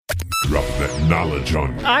dropping that knowledge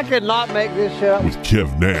on you. I could not make this shit up. With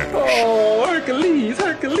Kev Nash. Oh, Hercules.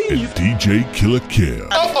 And DJ Killer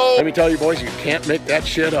Kev. Uh-oh. Let me tell you, boys, you can't make that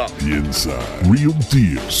shit up. The Inside. Real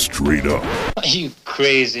deal, straight up. Are you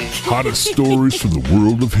crazy? Hottest stories from the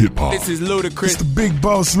world of hip-hop. This is Ludacris. It's the big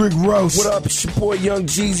boss, Rick Ross. What up? It's your boy, Young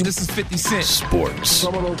Jeezy. This is 50 Cent. Sports.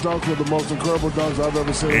 Some of those dunks were the most incredible dunks I've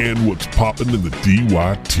ever seen. And what's popping in the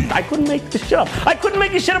DYT. I couldn't make this shit up. I couldn't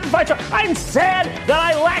make this shit up if I tried. I'm sad that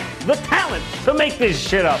I lack the talent to make this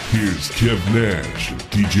shit up. Here's Kev Nash and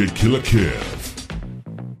DJ Killer Kev.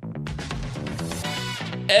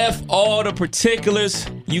 F all the particulars.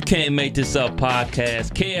 You can't make this up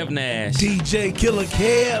podcast. Kev Nash. DJ Killer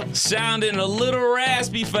Kev. Sounding a little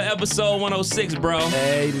raspy for episode 106, bro.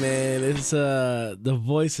 Hey, man. It's the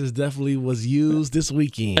voices definitely was used this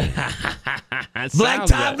weekend. Black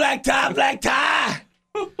tie, black tie, black tie.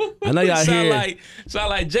 I know y'all hear. Sound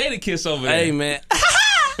like Jadakiss over there. Hey, man.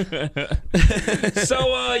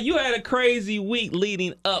 So you had a crazy week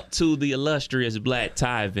leading up to the illustrious Black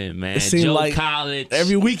Tie event, man. It seemed Joe like College.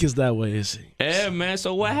 Every week is that way, it seems. Yeah, man.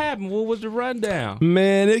 So what happened? What was the rundown?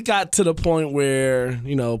 Man, it got to the point where,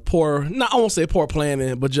 I won't say poor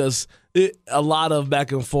planning, but just a lot of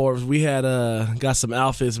back and forth. We had got some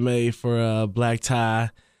outfits made for Black Tie.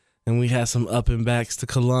 And we had some up and backs to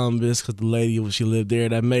Columbus because the lady, she lived there,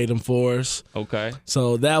 that made them for us. Okay.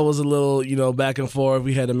 So that was a little, back and forth.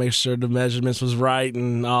 We had to make sure the measurements was right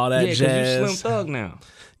and all that jazz. Yeah, because you Slim Thug now.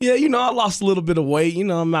 Yeah, I lost a little bit of weight.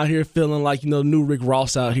 I'm out here feeling like, new Rick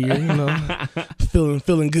Ross out here,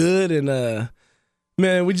 feeling good. And,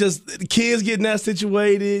 man, the kids getting that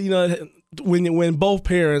situated, when both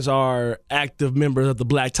parents are active members of the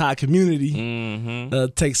Black Tie community,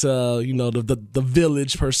 takes the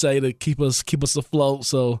village per se to keep us afloat.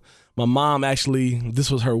 So my mom actually, this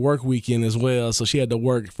was her work weekend as well, so she had to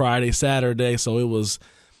work Friday, Saturday. So it was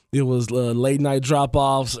late night drop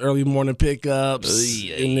offs, early morning pickups,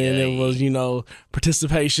 and then it was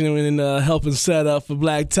participation in helping set up for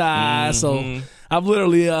Black Tie. So I've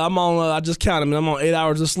literally, I'm on. I just counted, man. I'm on 8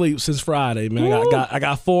 hours of sleep since Friday, man. I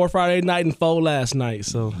got 4 Friday night and 4 last night.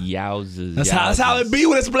 So yowzers. That's how it be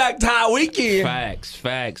when it's Black Tie weekend.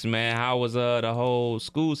 Facts, man. How was the whole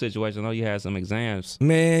school situation? I know you had some exams.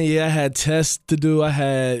 Man, yeah, I had tests to do. I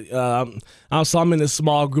had. I'm in this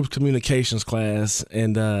small group communications class,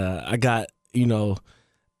 and I got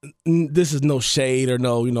this is no shade or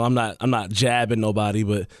no, I'm not jabbing nobody,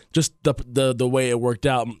 but just the way it worked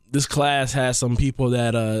out. This class has some people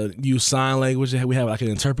that use sign language. We have like an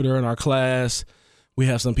interpreter in our class. We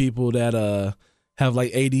have some people that have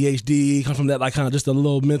like ADHD, come from that like kind of just a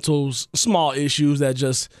little mental small issues that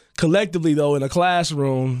just collectively though in a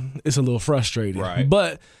classroom it's a little frustrating. Right.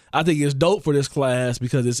 But I think it's dope for this class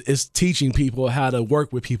because it's teaching people how to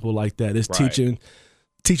work with people like that. It's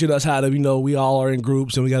teaching us how to, we all are in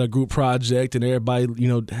groups and we got a group project and everybody,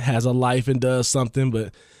 has a life and does something.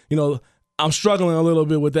 But, I'm struggling a little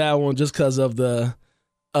bit with that one just because of the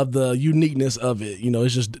uniqueness of it.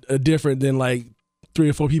 It's just different than like 3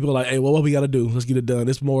 or 4 people like, hey, well, what we got to do? Let's get it done.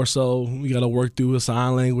 It's more so we got to work through a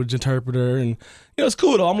sign language interpreter. And, it's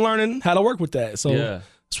cool, though. I'm learning how to work with that. So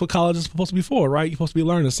that's what college is supposed to be for, right? You're supposed to be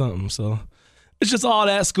learning something. So it's just all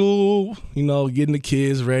that school, getting the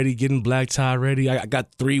kids ready, getting Black Tie ready. I got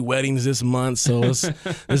 3 weddings this month, so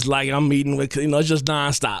it's like I'm meeting with, it's just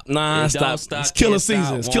nonstop. It's killer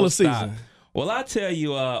season. It's killer season. Well, I'll tell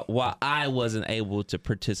you why I wasn't able to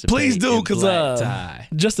participate. Please do, because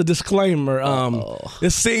just a disclaimer.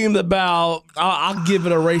 It seemed about, I'll give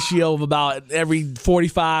it a ratio of about every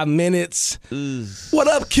 45 minutes. What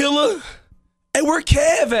up, Killer? Hey, where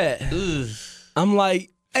Kev at? I'm like,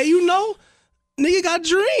 hey, nigga got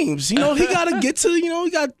dreams. He got to get to, he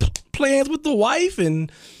got plans with the wife and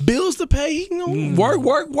bills to pay.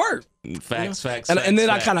 Work. Facts. And then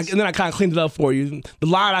I kind of cleaned it up for you. The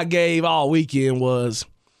line I gave all weekend was,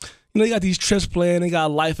 you got these trips planned, they got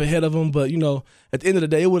a life ahead of them, but at the end of the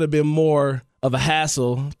day, it would have been more of a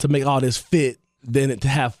hassle to make all this fit than to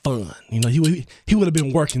have fun. He would have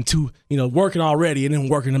been working working already and then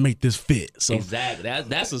working to make this fit. So exactly,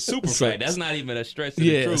 that's a super fact. That's not even a stretch of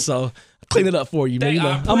the truth. So clean it up for you, man.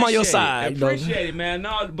 I'm on your side. Appreciate it, man.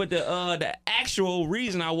 No, but the actual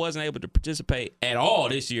reason I wasn't able to participate at all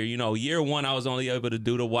this year, year 1 I was only able to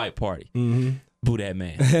do the white party. Mm-hmm. Boo that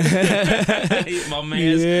man. My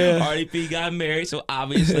man's RDP got married, so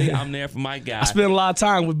obviously I'm there for my guy. I spent a lot of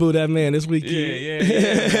time with Boo that man this weekend. Yeah.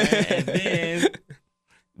 And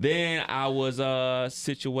then I was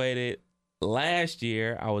situated last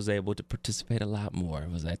year, I was able to participate a lot more. I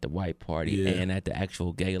was at the white party and at the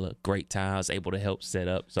actual gala. Great time. I was able to help set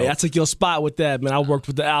up. So hey, I took your spot with that, man. I worked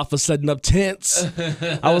with the Alpha setting up tents.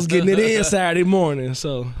 I was getting it in Saturday morning.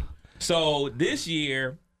 So this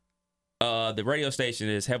year, the radio station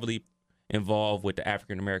is heavily involved with the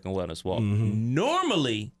African American Wellness Walk. Mm-hmm.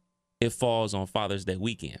 Normally, it falls on Father's Day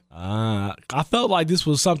weekend. I felt like this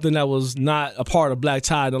was something that was not a part of Black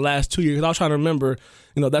Tie in the last 2 years. I was trying to remember,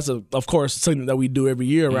 that's of course something that we do every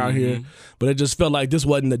year around here, but it just felt like this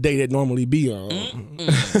wasn't the day that normally be on.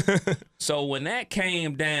 So when that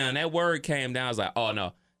word came down, I was like, oh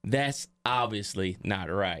no, that's obviously not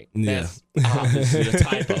right. That's obviously a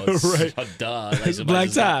typo. Right. Duh. Like Black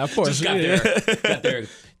Tie, of course. Just got their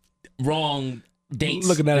wrong dates.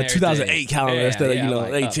 Looking at a 2008 calendar instead of,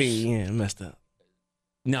 like, 18. Yeah, messed up.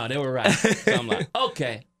 No, they were right. So I'm like,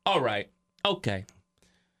 okay, all right, okay.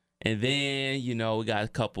 And then, we got a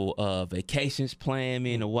couple of vacations planned,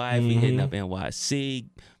 me and the wife. We hitting up NYC.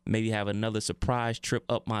 Maybe have another surprise trip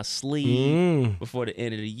up my sleeve before the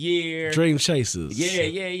end of the year. Dream chasers. Yeah.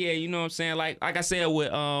 You know what I'm saying? Like I said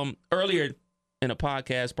with earlier in the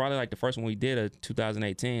podcast, probably like the first one we did of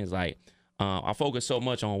 2018 is like, I focus so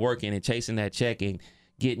much on working and chasing that check and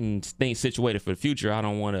getting things situated for the future. I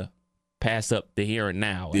don't want to pass up the here and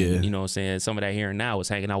now. Yeah. And, you know what I'm saying? Some of that here and now is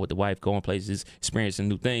hanging out with the wife, going places, experiencing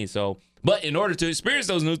new things. So, but in order to experience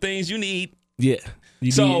those new things, you need. Yeah.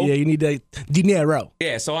 You need that dinero.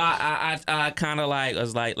 Yeah. So I kind of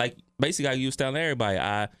was like basically I used to tell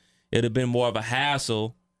everybody, it'd have been more of a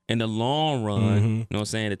hassle in the long run, you know what I'm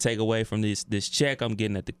saying, to take away from this check I'm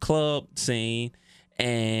getting at the club scene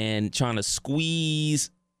and trying to squeeze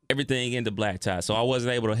everything into Black Tie. So I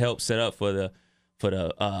wasn't able to help set up for the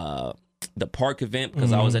park event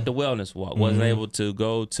because I was at the wellness walk. Wasn't able to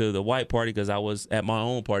go to the white party because I was at my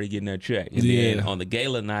own party getting that check. And then on the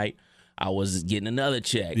gala night, I was getting another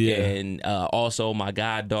check. Yeah. And also my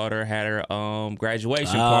goddaughter had her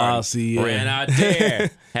graduation party. Ran out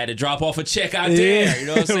there. Had to drop off a check out there. You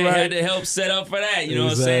know what I'm saying? Right. Had to help set up for that. You know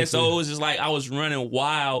what I'm saying? So it was just like I was running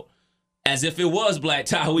wild as if it was Black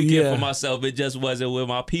Tie weekend for myself. It just wasn't with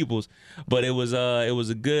my peoples. But it was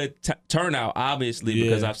a good turnout, obviously,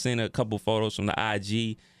 because I've seen a couple photos from the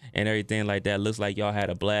IG and everything like that. Looks like y'all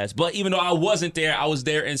had a blast. But even though I wasn't there, I was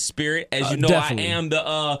there in spirit. As you know, definitely. I am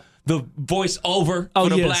the voiceover for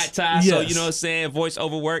the Black Tie. Yes. So, you know what I'm saying?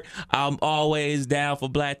 Voiceover work. I'm always down for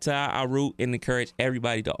Black Tie. I root and encourage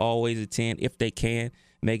everybody to always attend if they can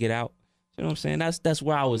make it out. You know what I'm saying? That's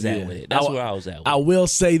where I was at with it. That's where I was at with it. I will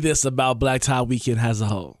say this about Black Tie Weekend as a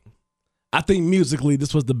whole. I think musically,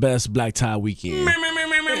 this was the best Black Tie Weekend.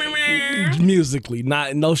 Musically,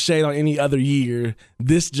 no shade on any other year.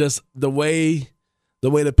 This just the way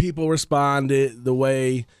the people responded, the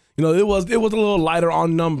way it was a little lighter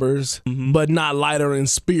on numbers, but not lighter in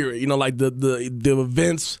spirit. Like the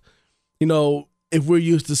events. If we're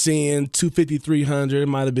used to seeing 250, 300, it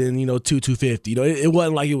might have been 250. It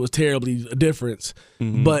wasn't like it was terribly a difference,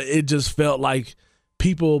 but it just felt like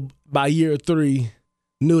people by year 3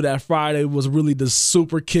 knew that Friday was really the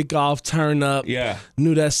super kickoff turn up. Yeah.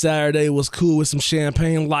 Knew that Saturday was cool with some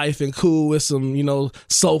Champagne Life and cool with some,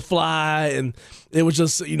 So Fly. And it was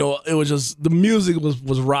just, the music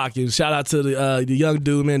was rocking. Shout out to the young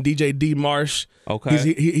dude, man, DJ D Marsh.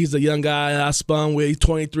 Okay. He's a young guy I spun with. He's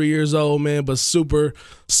 23 years old, man, but super,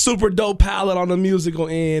 super dope palette on the musical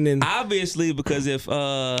end. And obviously, because if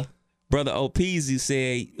Brother Opeezy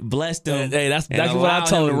said blessed him. Hey, that's what I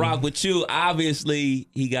told him to rock with you. Obviously,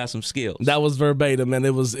 he got some skills. That was verbatim, man.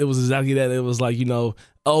 It was exactly that. It was like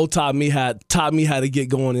O taught me how to get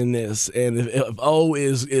going in this, and if O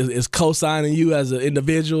is co-signing you as an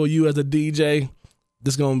individual, you as a DJ,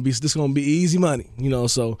 this gonna be easy money,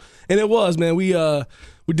 So, and it was, man. We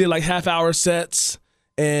did like half-hour sets.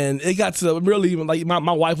 And it got to really like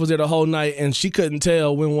my wife was there the whole night, and she couldn't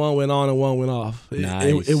tell when one went on and one went off.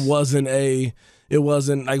 Nice. It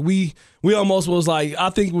wasn't like we almost was like,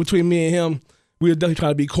 I think between me and him, we were definitely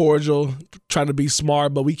trying to be cordial, trying to be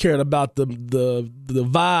smart, but we cared about the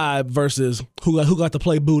vibe versus who got to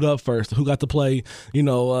play boot up first, who got to play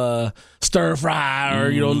stir fry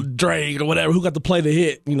or Drake or whatever, who got to play the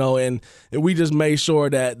hit, and we just made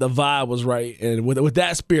sure that the vibe was right, and with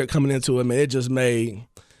that spirit coming into it, man, it just made.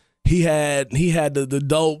 He had the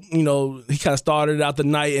dope, he kind of started out the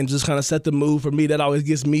night and just kind of set the mood for me. That always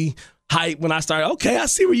gets me hype when I start. Okay, I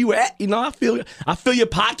see where you at. I feel your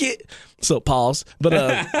pocket. So pause. But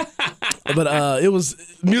it was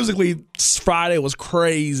musically Friday was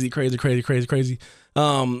crazy.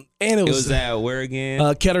 And it was at where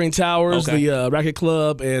again? Kettering Towers, the Racket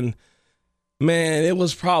Club, and man, it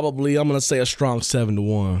was probably, I'm gonna say, a strong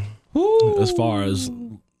 7-1. as far as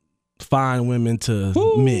fine women to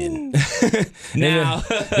men. Now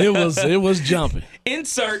it was jumping.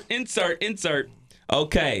 Insert.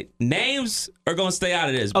 Okay, names are gonna stay out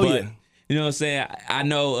of this, but yeah. you know what I'm saying? I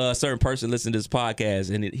know a certain person listening to this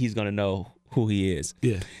podcast, and he's gonna know who he is.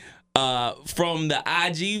 Yeah. From the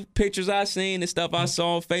IG pictures I seen and stuff I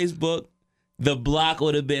saw on Facebook, the block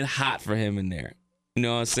would have been hot for him in there. You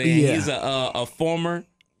know what I'm saying? Yeah. He's a former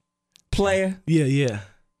player. Yeah.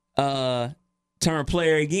 Turned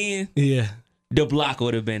player again. Yeah. The block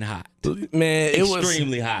would have been hot. Man, it was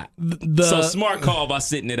extremely hot. So smart call by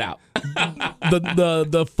sitting it out.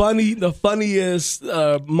 the funniest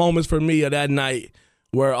moments for me of that night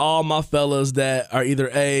were all my fellas that are either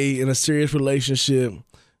in a serious relationship,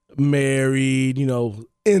 married, you know,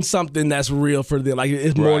 in something that's real for them. Like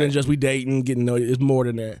it's more than just we dating, getting know. It's more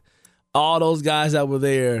than that. All those guys that were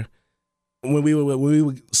there when we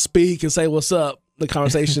would speak and say what's up, the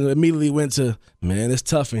conversation immediately went to, man, it's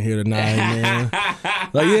tough in here tonight, man.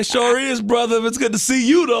 Like, yeah, it sure is, brother. It's good to see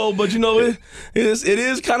you though, but you know, it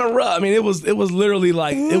is kind of rough. I mean, it was literally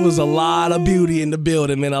like it was a lot of beauty in the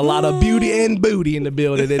building, man. A lot of beauty and booty in the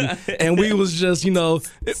building, and we was just, you know,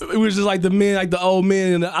 it was just like the men, like the old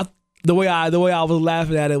men, and the way I was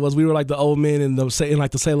laughing at it was we were like the old men in the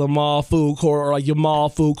Salem Mall food court, or like your mall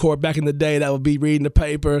food court back in the day that would be reading the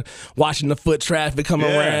paper, watching the foot traffic come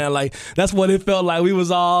around. Like that's what it felt like. We was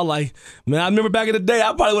all like, man, I remember back in the day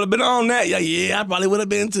I probably would have been on that. Yeah, I probably would have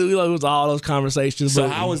been too. You know, it was all those conversations. So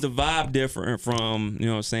how was the vibe different from, you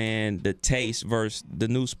know what I'm saying, the Taste versus the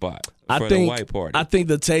new spot for the white party? I think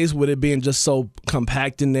the Taste would have been just so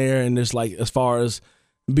compact in there, and just like as far as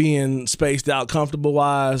being spaced out comfortable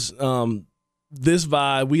wise, this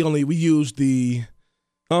vibe we used the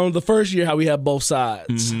first year how we had both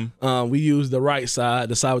sides. We used the right side,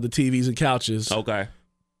 the side with the TVs and couches. Okay.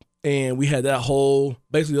 And we had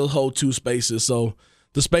basically those whole two spaces. So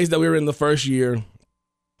the space that we were in the first year,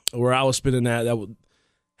 where I was spinning that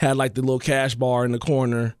had like the little cash bar in the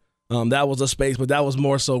corner. That was a space, but that was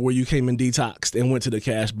more so where you came and detoxed and went to the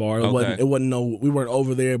cash bar. It wasn't we weren't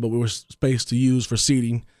over there, but we were space to use for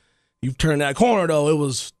seating. You turn that corner though, it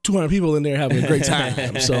was 200 people in there having a great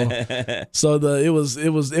time. So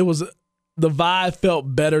the vibe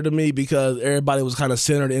felt better to me because everybody was kind of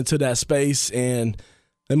centered into that space, and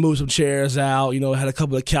they moved some chairs out. You know, it had a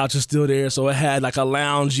couple of couches still there, so it had like a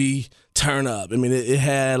loungy turn up. I mean, it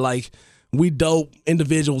had like we dope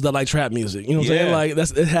individuals that like trap music. You know what I'm saying?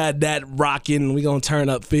 Like it had that rocking, we gonna turn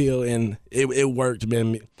up feel, and it worked,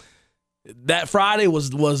 man. That Friday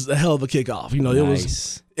was a hell of a kickoff. You know,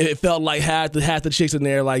 it felt like half the chicks in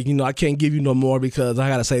there, like, you know, I can't give you no more because I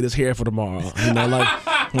gotta say this here for tomorrow. You know, like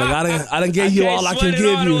I didn't give you all I can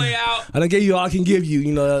give you. I didn't give you all I can give you.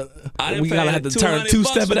 You know, we gotta have to turn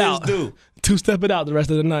two-step it out. Two-step it out the rest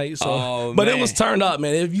of the night. So, but it was turned up,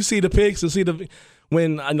 man. If you see the pics and see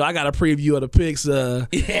when I know I got a preview of the pics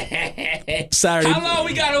Saturday. How long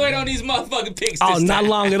we gotta wait on these motherfucking pics? Oh, not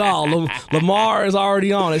long at all. Lamar is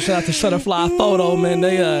already on it. Shout out to Shutterfly Photo,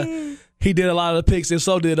 man. He did a lot of the pics, and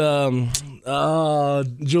so did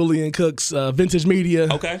Julian Cook's Vintage Media.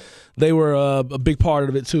 Okay, they were a big part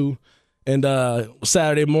of it too. And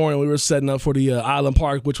Saturday morning we were setting up for the Island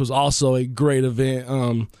Park, which was also a great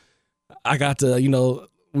event. I got to, you know,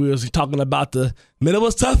 we was talking about it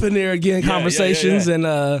was tough in there again, conversations, and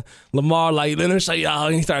Lamar like, let me show y'all,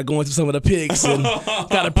 and he started going through some of the pics and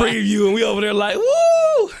got a preview, and we over there like,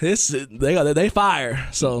 woo, they fire.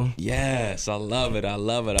 So yes, I love it.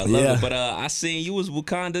 But I seen you was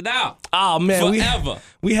Wakanda'd out. Oh man, forever.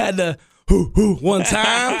 We had to one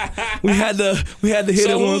time. we had to hit it one time.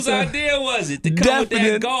 So whose idea was it to come with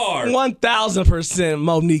that guard? 1,000%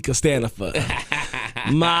 Monica Stanifer.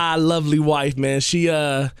 My lovely wife, man. She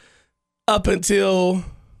up until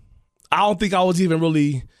I don't think I was even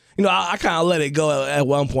really, you know, I kind of let it go at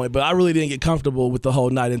one point, but I really didn't get comfortable with the whole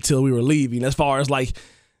night until we were leaving, as far as like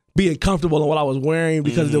being comfortable in what I was wearing,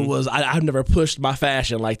 because it was I've never pushed my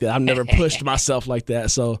fashion like that. I've never pushed myself like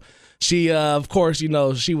that. So she of course, you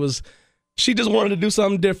know, she just wanted to do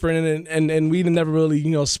something different, and we never really,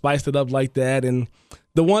 you know, spiced it up like that. And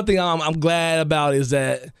the one thing I'm glad about is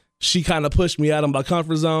that she kind of pushed me out of my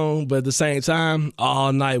comfort zone, but at the same time,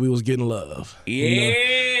 all night we was getting love. Yeah.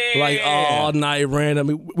 You know? Like all night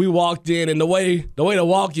random. We walked in, and the way the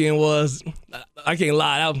walk-in was, I can't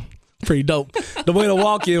lie, that was pretty dope. The way the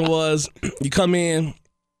walk-in was, you come in,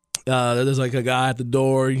 there's like a guy at the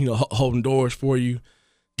door, you know, holding doors for you.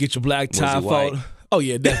 Get your black tie photo. Oh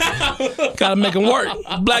yeah, definitely. Gotta make them work.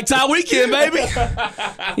 Black tie weekend, baby.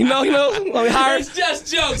 You know. It's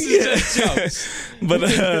just jokes. It's just jokes. But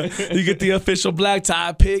you get the official black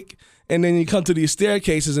tie pick, And then you come to these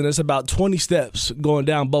staircases, and it's about 20 steps going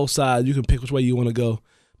down both sides. You can pick which way you want to go.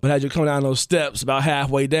 But as you come down those steps, about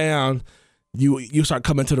halfway down, you start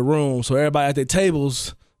coming to the room. So everybody at their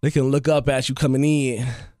tables, they can look up at you coming in.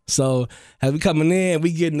 So as we coming in,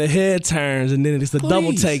 we getting the head turns, and then it's the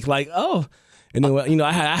double take, like, oh. And then, you know,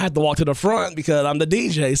 I had to walk to the front because I'm the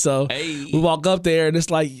DJ. So we walk up there, and it's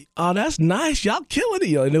like, oh, that's nice. Y'all killing it.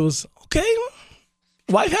 You know? And it was, okay,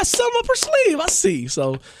 wife has something up her sleeve, I see.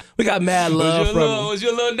 So we got mad love Was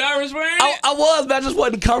you a little nervous wearing it? I was, but I just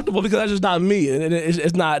wasn't comfortable because that's just not me. And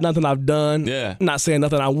it's not nothing I've done. Yeah. I'm not saying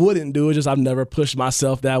nothing I wouldn't do. It's just I've never pushed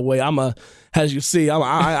myself that way. As you see,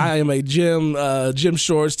 I am a gym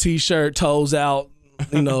shorts, T-shirt, toes out.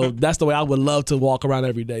 You know, that's the way I would love to walk around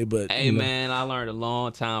every day. But hey, man, I learned a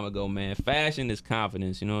long time ago, man. Fashion is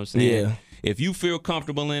confidence. You know what I'm saying? Yeah. If you feel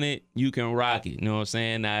comfortable in it, you can rock it. You know what I'm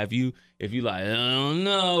saying? Now, if you like, I don't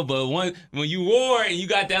know, but when you wore it and you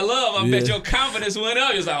got that love, I bet your confidence went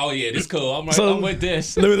up. It's like, oh yeah, this cool. I'm with this.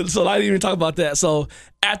 So I didn't even talk about that. So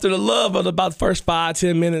after the love of about the first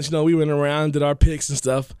 5-10 minutes, you know, we went around, did our picks and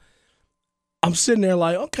stuff. I'm sitting there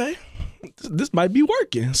like, okay, this might be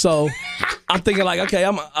working. So I'm thinking like, okay,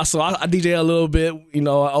 I DJ a little bit, you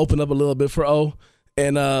know, I opened up a little bit for O,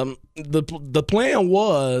 and the plan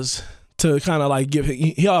was to kind of like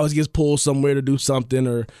he always gets pulled somewhere to do something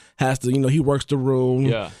or has to, you know, he works the room.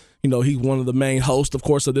 Yeah. You know, he's one of the main hosts, of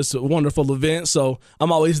course, of this wonderful event. So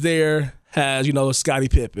I'm always there as, you know, Scottie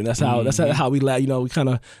Pippen. That's how we you know, we kind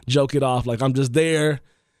of joke it off. Like, I'm just there.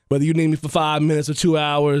 Whether you need me for 5 minutes or 2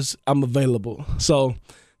 hours, I'm available. So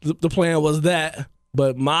the plan was that.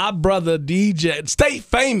 But my brother DJ, state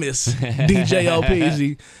famous DJ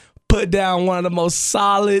OPZ, put down one of the most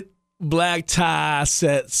solid black tie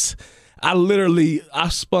sets. I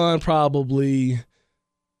spun probably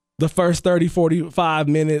the first 30, 45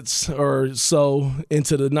 minutes or so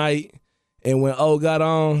into the night. And when O got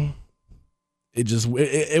on,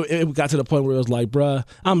 it got to the point where it was like, bruh,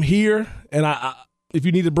 I'm here. And if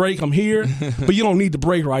you need a break, I'm here. But you don't need the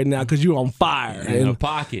break right now because you're on fire. In a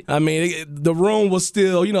pocket. I mean, the room was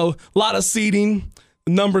still, you know, a lot of seating.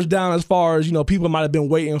 Numbers down as far as, you know, people might have been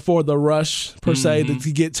waiting for the rush, per se,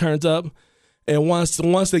 to get turned up. And once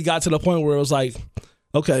they got to the point where it was like,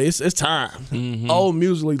 okay, it's time. Old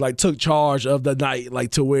musically like took charge of the night,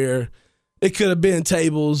 like to where it could have been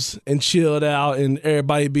tables and chilled out and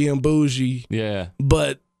everybody being bougie. Yeah.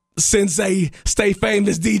 But since they stay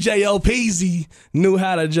famous, DJ OPZ knew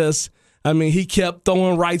how to just, I mean, he kept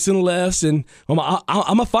throwing rights and lefts, and I'm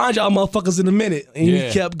gonna find y'all motherfuckers in a minute. And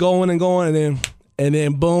he kept going and going, and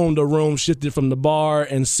then boom, the room shifted from the bar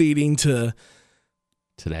and seating to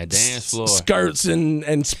that dance floor, skirts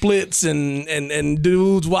and splits and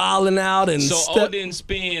dudes wilding out. And so O didn't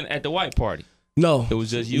spin at the white party. No, it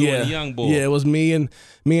was just you and the young boy. Yeah, it was me and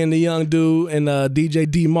the young dude and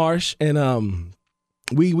DJ D Marsh, and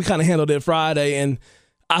we kind of handled it Friday. And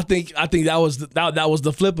I think that was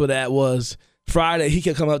the flip of that was Friday. He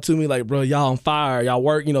kept coming up to me like, bro, y'all on fire, y'all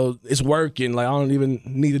work, you know, it's working. Like, I don't even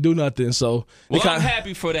need to do nothing. So I'm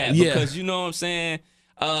happy for that because you know what I'm saying.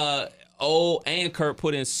 O and Kurt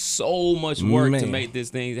put in so much work to make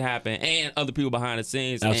this thing happen, and other people behind the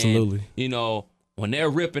scenes. Absolutely. And, you know, when they're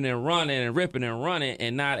ripping and running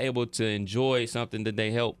and not able to enjoy something that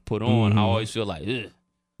they help put on, I always feel like, ugh.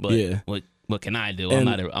 But what can I do? I'm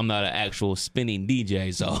not an actual spinning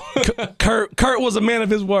DJ, so Kurt was a man of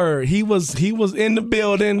his word. He was in the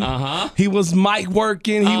building. He was mic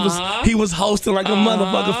working. He was hosting like a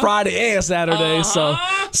motherfucker Friday and Saturday.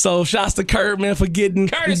 So shouts to Kurt, man, for getting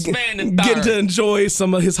to enjoy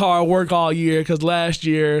some of his hard work all year. Because last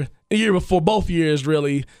year, the year before, both years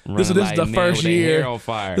really, this is the first year.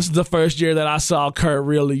 This is the first year that I saw Kurt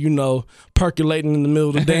really, you know, percolating in the middle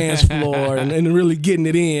of the dance floor and really getting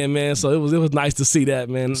it in, man. So it was nice to see that,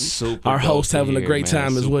 man. Our host having a great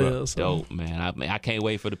time as well. So. Dope, man. I can't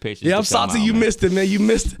wait for the pictures. Yeah, I'm salty you missed it, man. You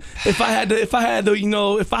missed. If I had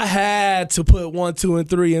to put 1, 2, and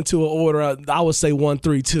 3 into an order, I would say 1,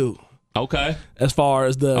 3, 2. Okay. As far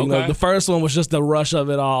as you know, the first one was just the rush of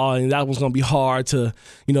it all, and that was going to be hard to,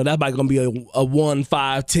 you know, that might going to be a 1,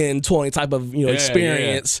 5, 10, 20 type of, you know,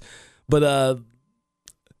 experience. But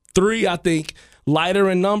 3, I think, lighter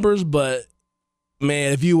in numbers, but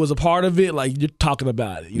man, if you was a part of it, like you're talking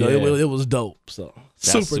about it, you know, it was dope. So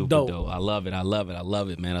that's super dope. I love it,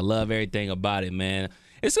 man. I love everything about it, man.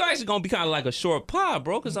 It's actually going to be kind of like a short pod,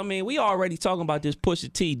 bro, because, I mean, we already talking about this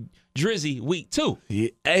Pusha T Drizzy week 2. Yeah,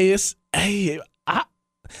 I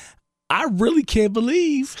really can't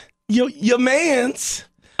believe your man's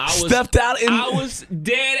stepped out. I was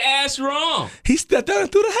dead ass wrong. He stepped out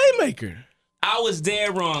and threw the haymaker. I was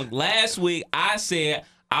dead wrong. Last week, I said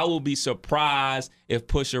I will be surprised if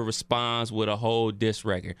Pusha responds with a whole diss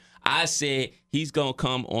record. I said he's going to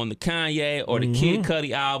come on the Kanye or the Kid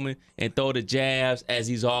Cudi album and throw the jabs as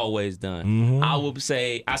he's always done. I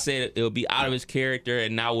said it would be out of his character,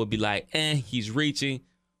 and I would be like, he's reaching,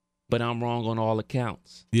 but I'm wrong on all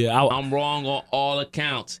accounts. Yeah, I'm wrong on all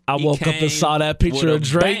accounts. I woke up and saw that picture of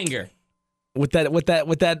Drake banger. with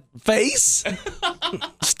that face.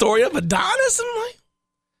 Story of Adonis. I'm like,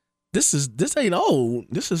 this ain't old.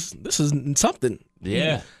 This is something.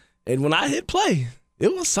 Yeah. And when I hit play,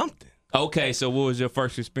 it was something. Okay, so what was your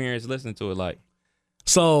first experience listening to it like?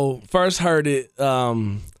 So first heard it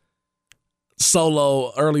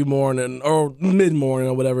solo early morning or mid morning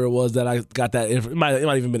or whatever it was that I got that. It might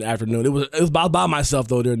even been afternoon. It was by myself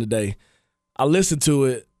though during the day. I listened to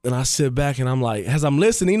it and I sit back and I'm like, as I'm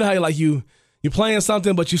listening, you know how you're playing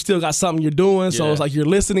something but you still got something you're doing. So it's like you're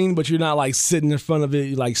listening but you're not like sitting in front of it,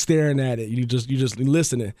 you're like staring at it. You just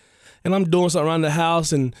listening. And I'm doing something around the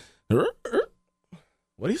house and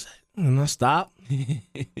what do you say? And I stop.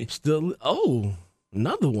 Still,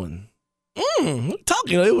 another one.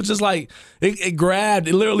 Talking. It was just like, it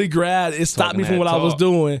literally grabbed. It stopped me from what I was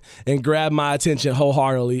doing and grabbed my attention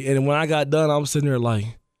wholeheartedly. And when I got done, I was sitting there like,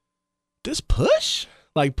 this Push?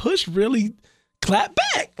 Like, Push really clapped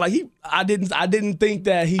back. Like, I didn't think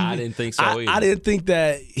that he. I didn't think so either. I didn't think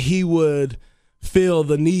that he would feel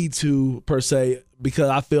the need to, per se, because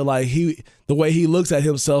I feel like the way he looks at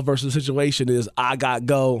himself versus the situation is, I got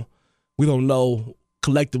go. We don't know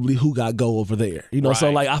collectively who got go over there. You know, right.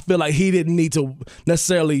 So like I feel like he didn't need to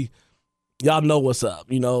necessarily, y'all know what's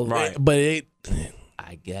up, you know. Right. But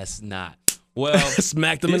I guess not. Well,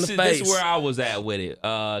 smacked him in the face. This is where I was at with it.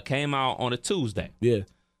 Came out on a Tuesday. Yeah.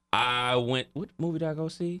 I went, what movie did I go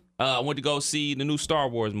see? I went to go see the new Star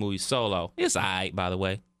Wars movie, Solo. It's all right, by the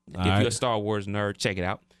way. If you're a Star Wars nerd, check it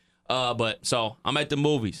out. But so I'm at the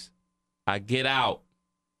movies. I get out,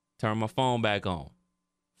 turn my phone back on.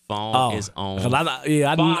 Phone is on fire.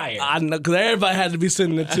 I know, because everybody had to be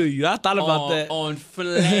sending it to you. I thought about that. On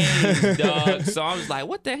flames, dog. So I was like,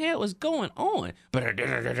 what the hell is going on?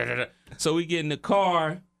 So we get in the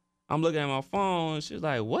car. I'm looking at my phone. She's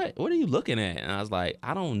like, what? What are you looking at? And I was like,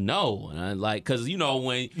 I don't know. And I like, because, you know,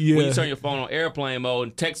 when you turn your phone on airplane mode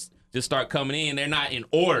and texts just start coming in, they're not in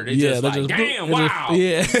order. They're just like, damn, wow.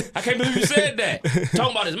 I can't believe you said that.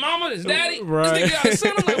 Talking about his mama, his daddy, right. This nigga got a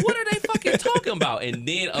son. I'm like, what are they fucking talking about? And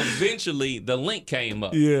then eventually the link came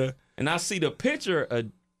up. Yeah. And I see the picture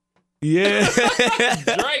of Drake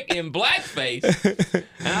in blackface.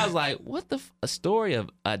 And I was like, what a story of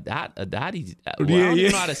Adati. I don't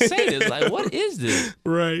even know how to say this. Like, what is this?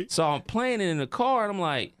 Right. So I'm playing it in the car and I'm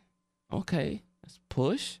like, okay, let's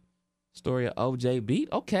Push. Story of OJ Beat,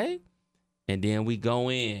 okay. And then we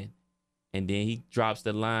go in, and then he drops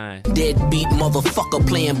the line. Deadbeat motherfucker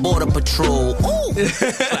playing Border Patrol. Ooh.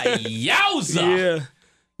 Like, yowza. Yeah.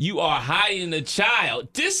 You are hiding a child.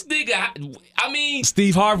 This nigga, I mean.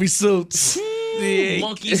 Steve Harvey suits.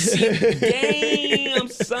 Monkey see. Damn,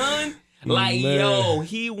 son. Like, yo,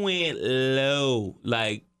 he went low.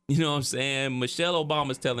 Like, you know what I'm saying? Michelle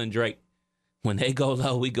Obama's telling Drake, when they go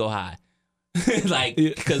low, we go high. Like,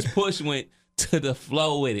 because Push went to the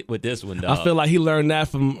flow with it with this one, dog. I feel like he learned that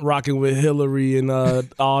from rocking with Hillary and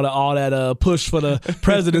all that push for the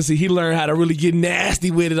presidency. He learned how to really get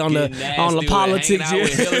nasty with it on the politics. Hanging out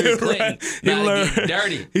with Hillary Clinton. He learned get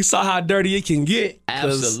dirty. He saw how dirty it can get.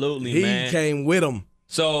 Absolutely, man. He came with him.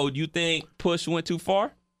 So you think Push went too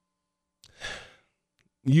far?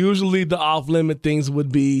 Usually the off limit things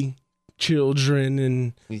would be children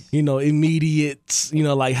and, you know, immediate, you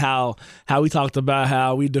know, like how we talked about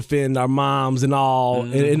how we defend our moms and all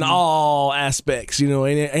in all aspects, you know,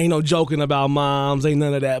 and it ain't no joking about moms, ain't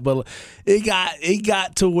none of that. But it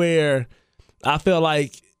got to where I feel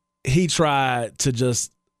like he tried to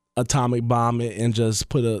just atomic bomb it and just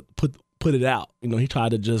put it out. You know, he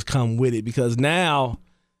tried to just come with it because now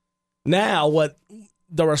what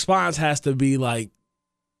the response has to be like,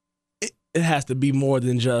 it has to be more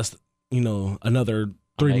than just, you know, another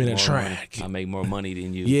 3-minute track. I make more money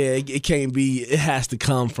than you. Yeah, it can't be. It has to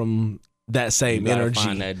come from that same energy.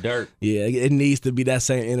 Find that dirt. Yeah, it needs to be that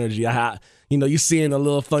same energy. You know, you seeing the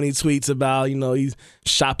little funny tweets about, you know, he's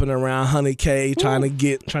shopping around 100K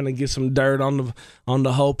trying to get some dirt on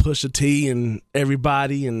the whole Pusha T and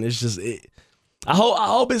everybody, and it's just it. I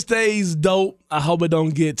hope it stays dope. I hope it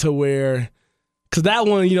don't get to where, because that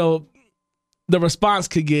one, you know, the response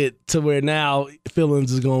could get to where now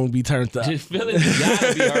feelings is going to be turned up. Just feelings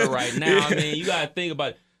gotta be hurt right now. I mean, you got to think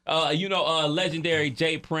about it. You know, legendary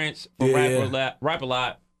Jay Prince from Rap A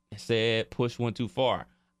Lot said Push went too far.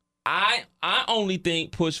 I only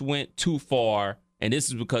think Push went too far and this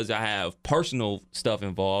is because I have personal stuff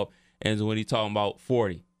involved, and when he's talking about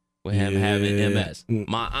 40 with him having MS.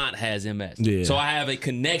 My aunt has MS. Yeah. So I have a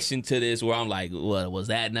connection to this where I'm like, what, was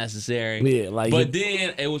that necessary? Yeah, but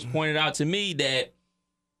then it was pointed out to me that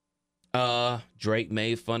Drake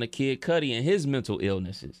made fun of Kid Cudi and his mental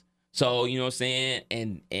illnesses. So, you know what I'm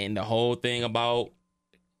saying? And the whole thing about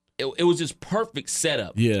it was just perfect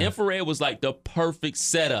setup. Yeah. Infrared was like the perfect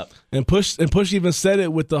setup. And Push even said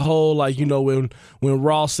it with the whole, like, you know, when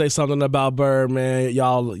Ross say something about Birdman,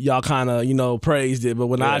 y'all kind of, you know, praised it, but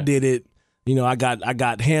when I did it, you know, I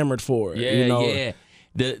got hammered for it. Yeah, you know? yeah.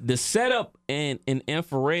 The setup in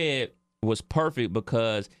Infrared was perfect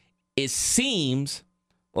because it seems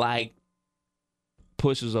like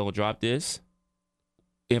Push was gonna drop this.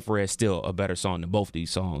 Infrared's still a better song than both these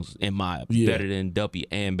songs, in my better than Duppy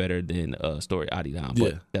and better than Story Adidon,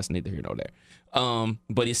 but that's neither here nor there.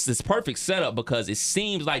 But it's this perfect setup because it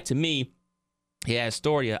seems like to me he has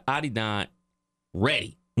Story Adidon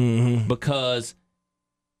ready because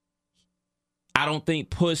I don't think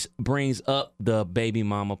Push brings up the baby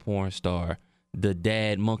mama porn star, the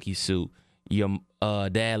dad monkey suit, your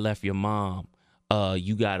dad left your mom,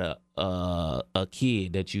 you got a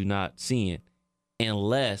kid that you're not seeing.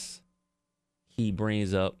 Unless he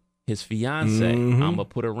brings up his fiance, I'm gonna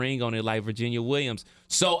put a ring on it like Virginia Williams.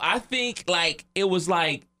 So I think like it was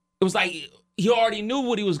like he already knew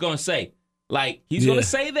what he was gonna say. Like he's gonna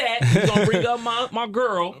say that he's gonna bring up my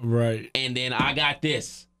girl, right? And then I got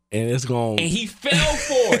this, and it's going. And he fell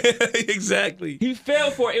for it. Exactly. He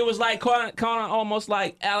fell for it. It was like kind of almost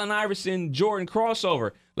like Allen Iverson Jordan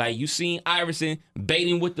crossover. Like you seen Iverson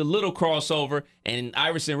baiting with the little crossover, and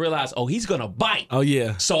Iverson realized, oh, he's gonna bite. Oh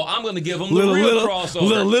yeah. So I'm gonna give him the real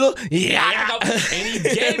crossover. Little, yeah. And he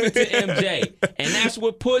gave it to MJ, and that's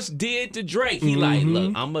what Push did to Drake. He like,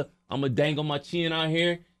 look, I'm gonna dangle my chin out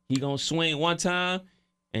here. He gonna swing one time,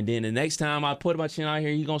 and then the next time I put my chin out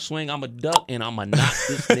here, he gonna swing. I'm gonna duck, and I'm gonna knock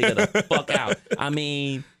this nigga the fuck out. I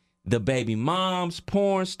mean, the baby moms,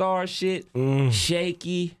 porn star shit,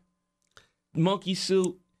 shaky, monkey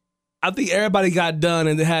suit. I think everybody got done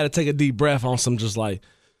and they had to take a deep breath on some just like,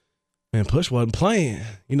 man, Push wasn't playing.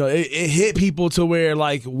 You know, it hit people to where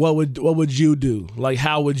like, what would you do? Like,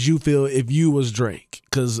 how would you feel if you was Drake?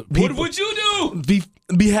 Because what would you do?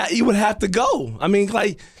 You would have to go. I mean,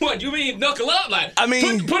 like, what you mean knuckle up? Like, I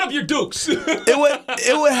mean, put up your dukes.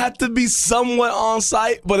 it would have to be somewhat on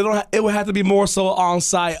site, but it would have to be more so on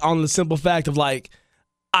site on the simple fact of like,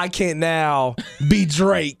 I can't now be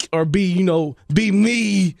Drake or be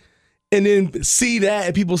me. And then see that,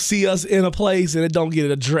 and people see us in a place, and it don't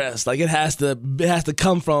get addressed. Like it has to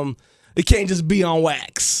come from. It can't just be on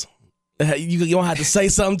wax. You don't have to say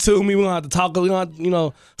something to me. We don't have to talk. We don't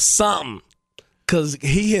have, something. Because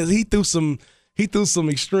he threw some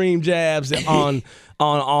extreme jabs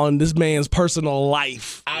on this man's personal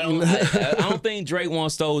life. I don't think Drake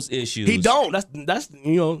wants those issues. He don't. That's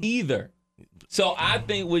either. So I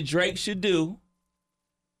think what Drake should do,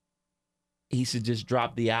 he should just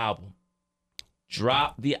drop the album.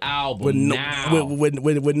 Drop the album now. With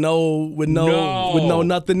no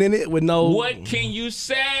nothing in it. With no. What can you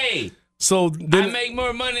say? So I make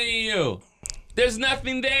more money than you. There's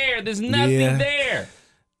nothing there. There's nothing there.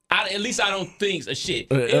 At least I don't think so. Shit.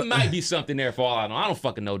 It might be something there for all I know. I don't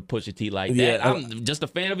fucking know Pusha T like that. I'm just a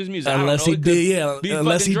fan of his music. Unless he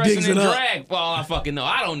unless he digs it up. Drag for all I fucking know.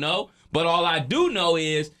 I don't know. But all I do know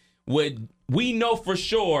is we know for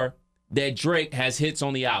sure that Drake has hits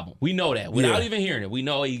on the album. We know that. Without even hearing it. We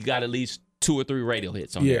know he got at least 2 or 3 radio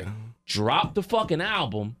hits on there. Drop the fucking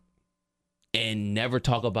album and never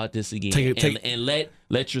talk about this again. And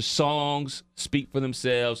let your songs speak for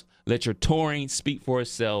themselves. Let your touring speak for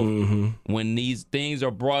itself. When these things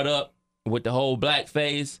are brought up with the whole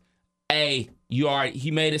blackface,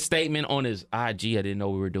 he made a statement on his IG. I didn't know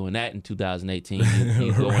we were doing that in 2018.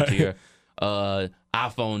 You go into your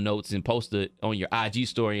iPhone notes and post it on your IG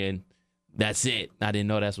story, and that's it. I didn't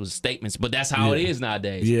know that was statements, but that's how it is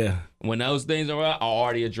nowadays. Yeah. When those things are out, I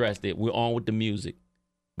already addressed it. We're on with the music.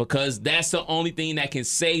 Because that's the only thing that can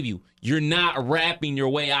save you. You're not rapping your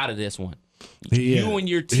way out of this one. You and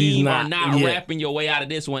your team are not rapping your way out of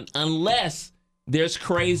this one unless there's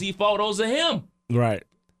crazy photos of him. Right.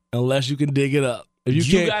 Unless you can dig it up. If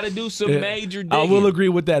you got to do some major digging. I will agree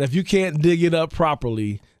with that. If you can't dig it up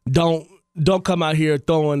properly, don't come out here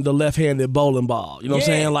throwing the left-handed bowling ball. You know what I'm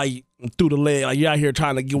saying? Like through the leg. Like you're out here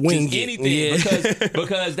trying to wing just anything.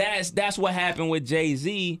 Because that's what happened with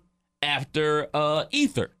Jay-Z after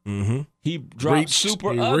Ether. He dropped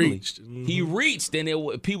super ugly. He reached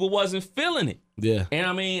and people wasn't feeling it. Yeah. And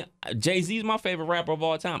I mean, Jay-Z's my favorite rapper of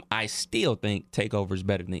all time. I still think Takeover is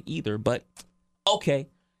better than Ether, but okay,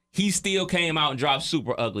 he still came out and dropped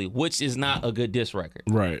Super Ugly, which is not a good diss record.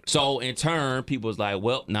 Right. So in turn, people was like,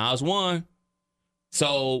 well, Nas won.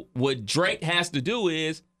 So what Drake has to do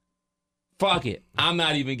is, fuck it. I'm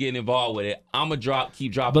not even getting involved with it. I'm gonna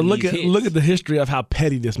keep dropping. But these hits. look at the history of how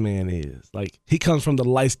petty this man is. Like, he comes from the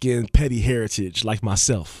light-skinned petty heritage, like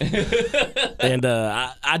myself. And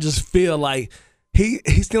I just feel like he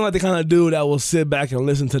seemed like the kind of dude that will sit back and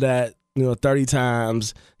listen to that, 30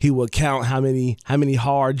 times. He will count how many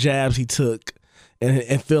hard jabs he took,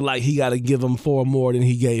 and feel like he got to give him 4 more than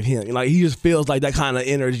he gave him. Like, he just feels like that kind of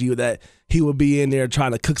energy that he would be in there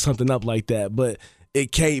trying to cook something up like that, but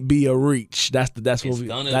it can't be a reach. That's what we.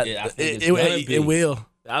 It will.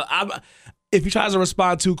 If he tries to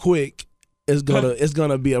respond too quick, it's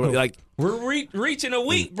gonna be like we're reaching a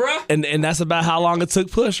week, bruh. And that's about how long it took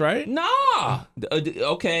Push, right? Nah.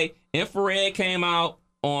 Okay. Infrared came out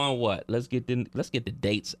on what? Let's get the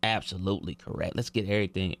dates absolutely correct. Let's get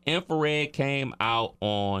everything. Infrared came out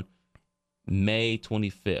on May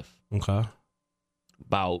 25th. Okay.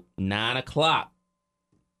 About 9:00.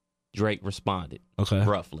 Drake responded. Okay.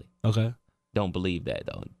 Roughly. Okay. Don't believe that,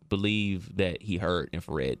 though. Believe that he heard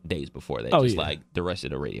Infrared days before that, like the rest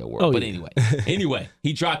of the radio world. But anyway,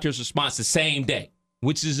 he dropped his response the same day,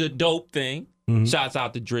 which is a dope thing. Mm-hmm. Shouts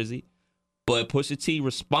out to Drizzy. But Pusha T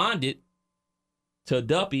responded to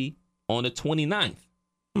Duppy on the 29th.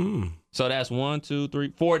 Mm. So that's 1, 2,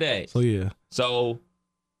 3, 4 days. So, yeah. So,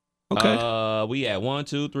 we had 1,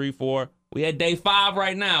 2, 3, 4. We had day 5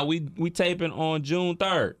 right now. We taping on June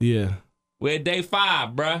 3rd. Yeah. We're at day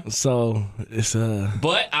 5, bruh. So it's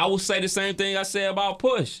But I will say the same thing I said about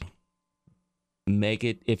Push. Make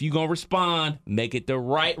it, if you're gonna respond, make it the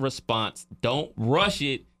right response. Don't rush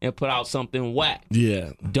it and put out something whack.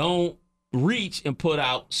 Yeah. Don't reach and put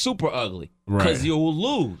out Super Ugly. Because you'll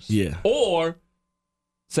lose. Yeah. Or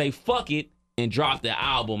say fuck it and drop the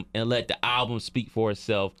album and let the album speak for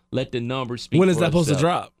itself. Let the numbers speak for itself. When is that supposed to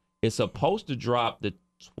drop? It's supposed to drop the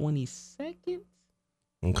 22nd.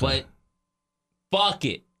 Okay. But fuck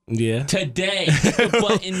it. Yeah. Today. Hit the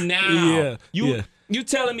button now. Yeah. You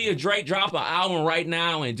telling me if Drake drop an album right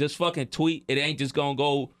now and just fucking tweet, it ain't just gonna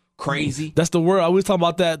go crazy? That's the word. I was talking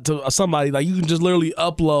about that to somebody. Like, you can just literally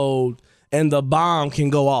upload and the bomb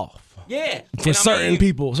can go off. Yeah. For certain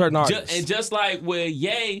people, certain artists. And just like with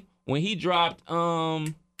Ye, when he dropped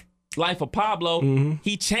Life of Pablo,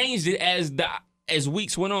 he changed it as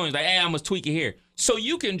weeks went on. He's like, hey, I must tweak it here. So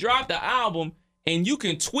you can drop the album and you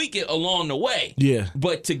can tweak it along the way. Yeah.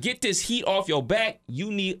 But to get this heat off your back,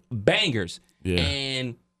 you need bangers. Yeah.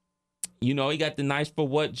 And, he got the Nice for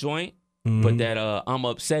What joint. But that I'm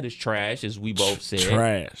upset is trash, as we both said.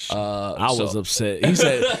 Trash. I was upset. He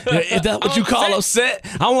said, is that what you call upset?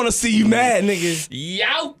 I want to see you mad, nigga.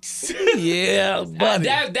 Yikes. Yeah, buddy.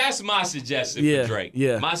 That's my suggestion for Drake.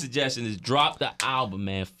 Yeah. My suggestion is drop the album,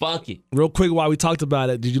 man. Fuck it. Real quick, while we talked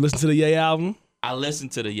about it, did you listen to the Ye album? I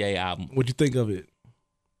listened to the Ye album. What'd you think of it?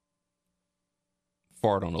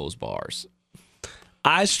 Fart on those bars.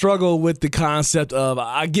 I struggle with the concept of,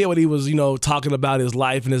 I get what he was, talking about his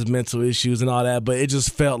life and his mental issues and all that, but it just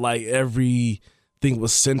felt like everything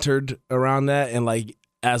was centered around that. And like,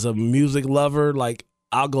 as a music lover, like,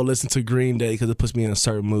 I'll go listen to Green Day because it puts me in a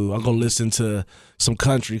certain mood. I'll go listen to some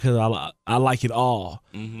country because I like it all.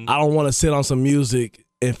 Mm-hmm. I don't want to sit on some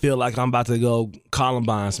then feel like I'm about to go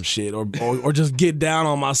Columbine some shit or just get down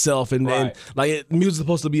on myself and music's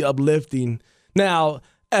supposed to be uplifting. Now,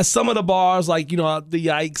 at some of the bars, like, the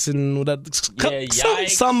Yikes and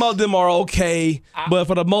some of them are okay, but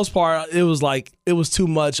for the most part, it was too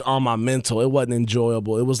much on my mental. It wasn't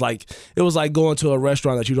enjoyable. It was like going to a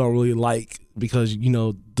restaurant that you don't really like because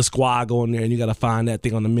the squad going there and you got to find that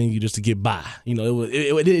thing on the menu just to get by.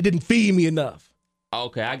 It didn't feed me enough.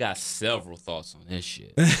 Okay, I got several thoughts on this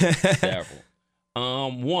shit. Several.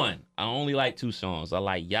 One, I only like 2 songs. I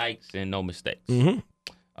like Yikes and No Mistakes. Mm-hmm.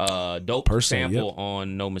 Dope sample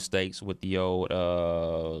on No Mistakes with the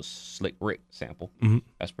old Slick Rick sample. Mm-hmm.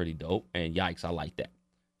 That's pretty dope. And Yikes, I like that.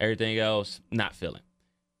 Everything else, not feeling.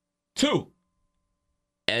 2,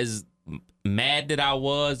 as mad that I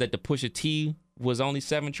was that the Pusha T was only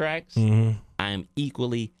 7 tracks, I am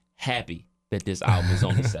equally happy that this album is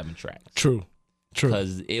only 7 tracks. True.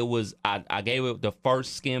 Because it was, I gave it the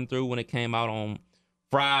first skim through when it came out on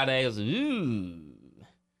Friday. I was like, ooh.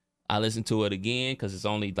 I listened to it again because it's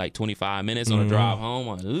only like 25 minutes on the drive home.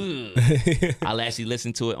 I'll actually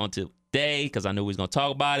listen to it on today because I knew we was going to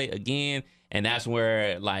talk about it again. And that's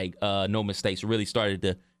where No Mistakes really started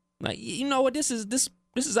to you know what, this is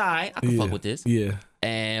all right. I can fuck with this. Yeah.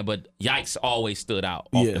 But Yikes always stood out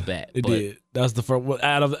off the bat. It did. That's the first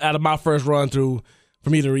out of my first run through. for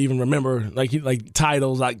me to even remember like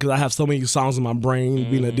titles, like because I have so many songs in my brain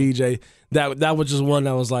being a DJ. That was just one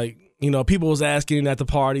that was like, people was asking at the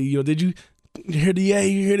party, did you hear the yay?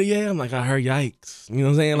 You hear the yay? I'm like, I heard yikes. You know what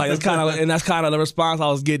I'm saying? Like that's kind of the response I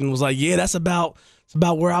was getting was like, yeah, it's about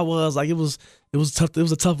where I was. Like it was tough. It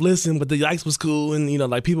was a tough listen, but the yikes was cool, and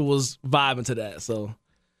like people was vibing to that. So.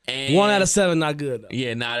 And 1 out of 7, not good. Though.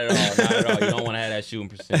 Yeah, not at all. Not at all. You don't want to have that shooting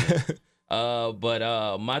percentage.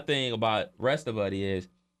 But my thing about Rest of Buddy is,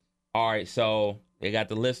 all right, so they got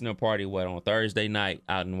the listener party, on Thursday night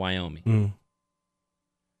out in Wyoming. Mm.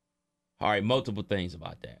 All right, multiple things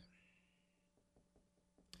about that.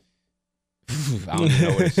 I don't even know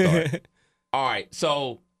where to start. All right,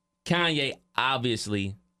 so Kanye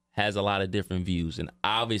obviously has a lot of different views and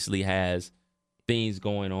obviously has things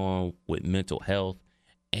going on with mental health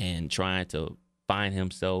and trying to find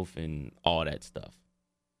himself and all that stuff.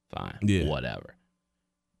 Fine. Yeah. Whatever.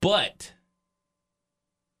 But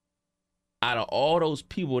out of all those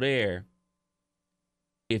people there,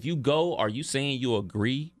 if you go, are you saying you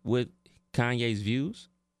agree with Kanye's views?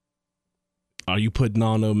 Are you putting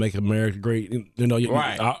on the Make America Great?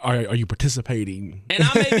 Right. Are you participating? And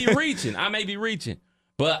I may be reaching.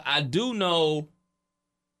 But I do know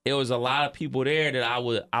there was a lot of people there that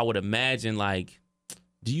I would imagine like,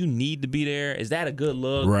 do you need to be there? Is that a good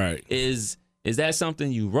look? Right. Is that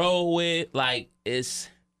something you roll with? Like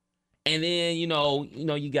and then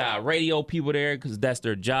you got radio people there because that's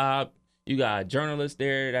their job. You got journalists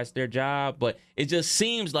there, that's their job. But it just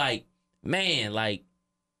seems like, man, like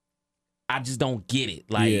I just don't get it.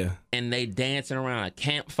 Like, yeah. And they dancing around a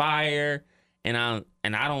campfire, and I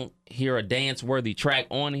don't hear a dance worthy track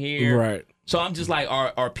on here. Right. So I'm just like,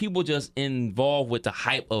 are people just involved with the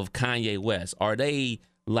hype of Kanye West? Are they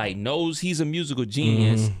like knows he's a musical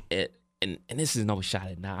genius? And this is no shot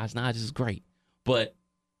at Nas. Nas is great, but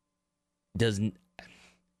is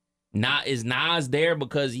Nas there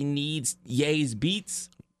because he needs Ye's beats?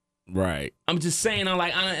 Right. I'm just saying.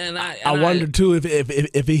 I wonder too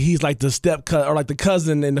if he's like the step cut or like the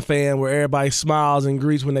cousin in the fan where everybody smiles and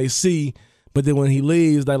greets when they see, but then when he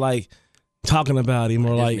leaves, they like talking about him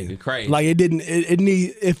or like crazy. Like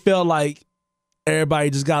it felt like everybody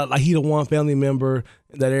just got like he the one family member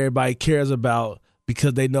that everybody cares about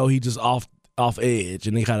because they know he just off edge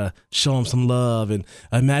and they gotta show him some love and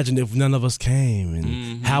imagine if none of us came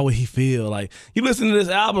and how would he feel? Like you listen to this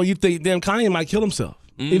album, you think damn Kanye might kill himself.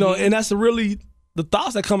 And that's really the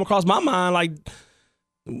thoughts that come across my mind. Like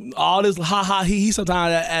all this he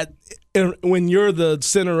sometimes when you're the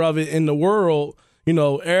center of it in the world,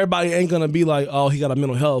 everybody ain't gonna be like, oh, he got a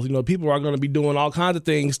mental health. People are gonna be doing all kinds of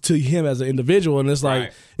things to him as an individual, and it's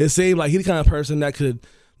like it seems like he's the kind of person that could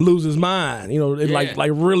lose his mind.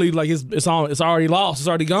 Like really, like it's already lost, it's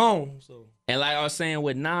already gone. So. And like I was saying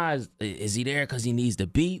with Nas, is he there because he needs the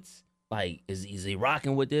beats? Like, is he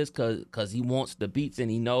rocking with this because he wants the beats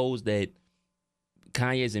and he knows that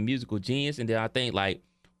Kanye is a musical genius? And then I think like,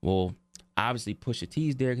 well, obviously Pusha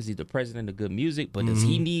T's there because he's the president of good music, but does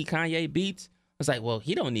he need Kanye beats? It's like, well,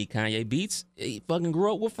 he don't need Kanye beats. He fucking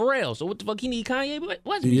grew up with Pharrell, so what the fuck he need Kanye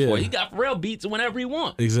West before? He got Pharrell beats whenever he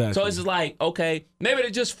wants. Exactly. So it's just like, okay, maybe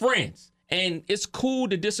they're just friends. And it's cool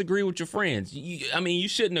to disagree with your friends. You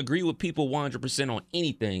shouldn't agree with people 100% on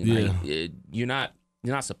anything. Yeah. Like, you're not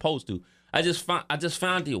supposed to. I just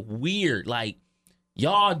found it weird. Like,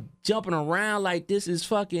 y'all jumping around like this is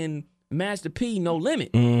fucking Master P, No Limit.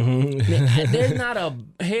 There's not a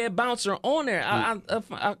head bouncer on there.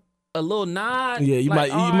 A little nod. Yeah, you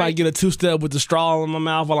might get a 2-step with the straw in my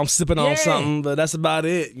mouth while I'm sipping on something, but that's about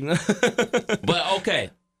it. But okay.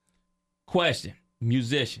 Question.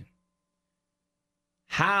 Musician.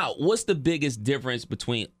 What's the biggest difference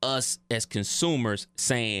between us as consumers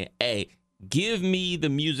saying, hey, give me the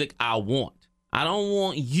music I want. I don't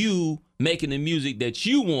want you making the music that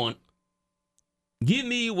you want. Give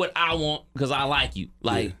me what I want because I like you.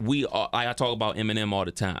 Like I talk about Eminem all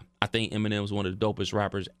the time. I think Eminem is one of the dopest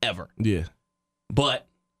rappers ever. Yeah. But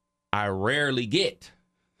I rarely get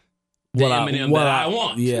the Eminem that I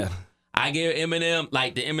want. Yeah. I get Eminem,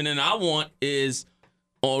 like the Eminem I want is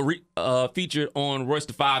featured on Royce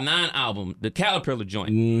the 5'9" album, the Caterpillar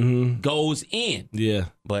joint. Goes in. Yeah.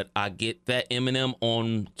 But I get that Eminem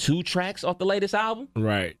on 2 tracks off the latest album.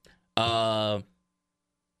 Right.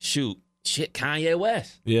 Kanye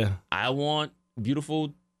West. Yeah. I want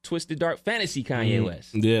beautiful, twisted, dark fantasy Kanye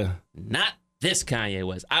West. Yeah. Not this Kanye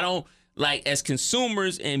West. I don't, like, as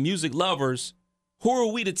consumers and music lovers, who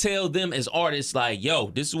are we to tell them as artists, like,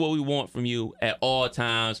 yo, this is what we want from you at all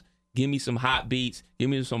times. Give me some hot beats. Give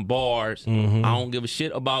me some bars. Mm-hmm. I don't give a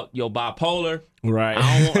shit about your bipolar. Right.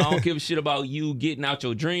 I don't give a shit about you getting out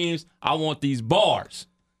your dreams. I want these bars.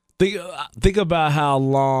 Think about how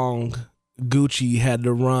long Gucci had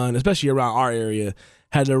to run, especially around our area,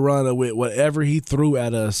 had to run with whatever he threw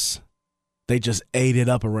at us. They just ate it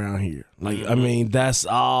up around here. Like, I mean, that's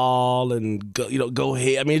all, and go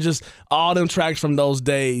ahead. I mean, just all them tracks from those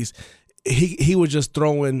days. He was just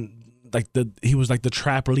throwing he was like the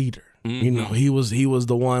trap leader. Mm-hmm. You know, he was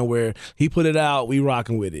the one where he put it out, we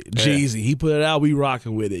rocking with it. Yeah. Jeezy, he put it out, we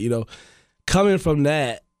rocking with it. You know, coming from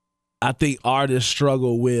that, I think artists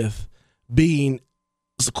struggle with being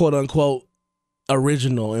quote unquote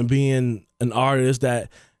original and being an artist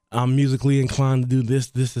that I'm musically inclined to do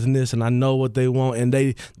this, and this, and I know what they want, and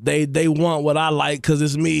they want what I like because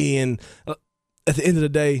it's me. And at the end of the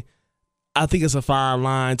day, I think it's a fine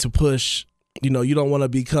line to push. You know, you don't want to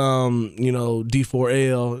become,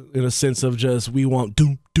 D4L in a sense of just we want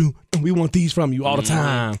we want these from you all the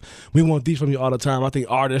time. We want these from you all the time. I think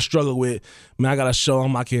artists struggle with, man, I gotta show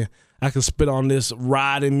them I can spit on this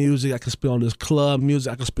riding music. I can spit on this club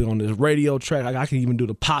music. I can spit on this radio track. I can even do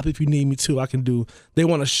the pop if you need me to. They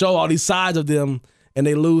want to show all these sides of them, and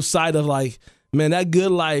they lose sight of like, man, that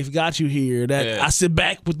good life got you here. I sit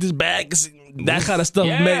back with this bag. That kind of stuff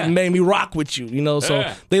made me rock with you,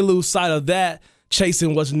 So they lose sight of that,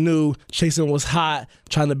 chasing what's new, chasing what's hot,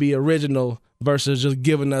 trying to be original versus just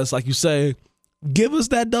giving us, like you say, give us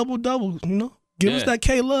that double-double, Give us that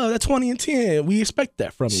K-Love, that 20 and 10. We expect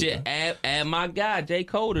that from you. Shit, add my guy, J.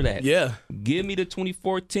 Cole, to that. Yeah. Give me the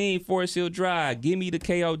 2014 Forest Hill Drive. Give me the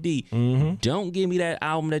KOD. Mm-hmm. Don't give me that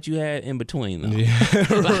album that you had in between, though. Yeah.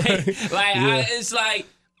 It's like,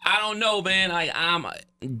 I don't know, man. Like,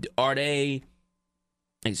 are they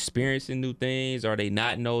experiencing new things? Are they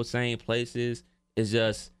not in those same places? I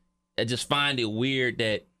just find it weird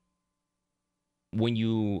that when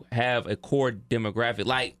you have a core demographic,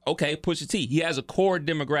 like, okay, Pusha T, he has a core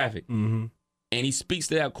demographic, and he speaks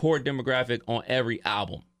to that core demographic on every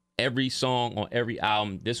album, every song on every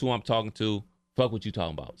album. This is who I'm talking to. Fuck what you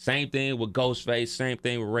talking about. Same thing with Ghostface, same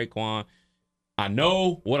thing with Raekwon. I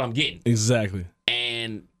know what I'm getting. Exactly.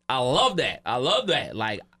 And I love that.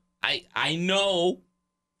 Like, I know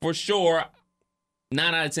for sure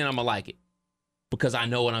 9 out of 10 I'm gonna like it. Because I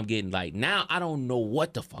know what I'm getting. Like, now I don't know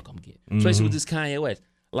what the fuck I'm getting. Especially with this Kanye West.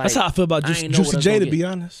 Like, that's how I feel about Juicy J, to be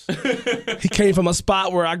honest. He came from a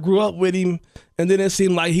spot where I grew up with him, and then it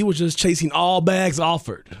seemed like he was just chasing all bags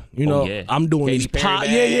offered. I'm doing these pop.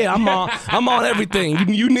 Yeah, I'm on everything.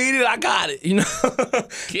 You need it, I got it. Get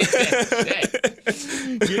that check.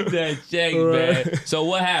 Get that check, man. So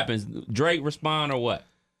what happens? Drake respond or what?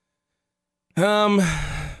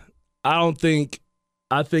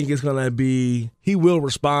 I think it's gonna be, he will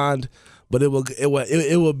respond, but it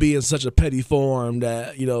will be in such a petty form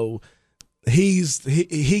that he's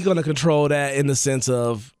gonna control that in the sense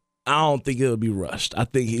of, I don't think it'll be rushed. I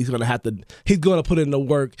think he's gonna put in the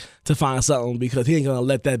work to find something because he ain't gonna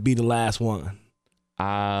let that be the last one.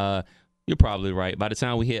 You're probably right. By the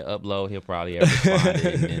time we hit upload, he'll probably have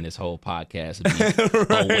responded, and this whole podcast will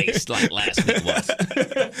be a waste like last week was.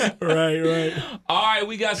 Right. All right,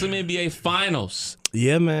 we got some NBA Finals.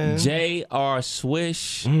 Yeah, man. J.R.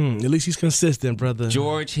 Swish. At least he's consistent, brother.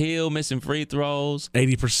 George Hill missing free throws.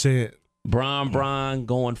 80%. Bron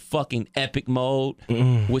going fucking epic mode,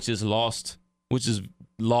 which is lost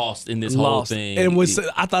in this whole thing. And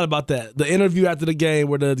I thought about that. The interview after the game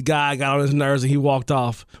where the guy got on his nerves and he walked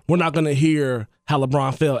off. We're not going to hear how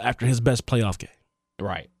LeBron felt after his best playoff game.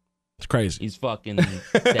 Right. It's crazy. He's fucking,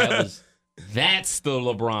 that's the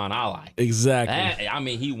LeBron I like.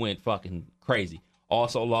 Exactly. He went fucking crazy.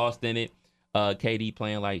 Also lost in it. KD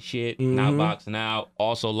playing like shit, not boxing out.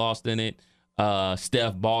 Also lost in it.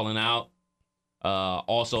 Steph balling out.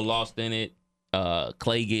 Also lost in it.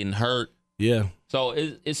 Clay getting hurt. Yeah. So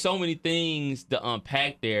it's so many things to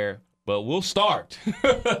unpack there, but we'll start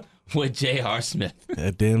with J.R. Smith.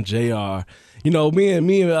 That damn J.R. Me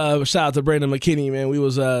and shout out to Brandon McKinney, man. We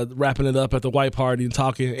was wrapping it up at the white party and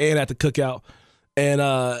talking, and at the cookout,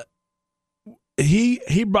 and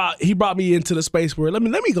he brought me into the space where let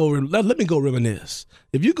me go reminisce.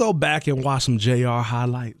 If you go back and watch some J.R.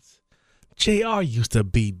 highlights, J.R. used to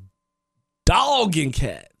be dogging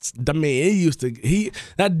cats. I mean,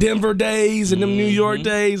 that Denver days and them New York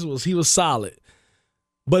days he was solid.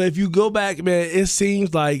 But if you go back, man, it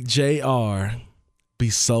seems like JR be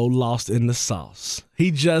so lost in the sauce. He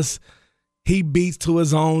beats to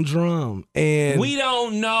his own drum, and we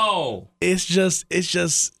don't know. It's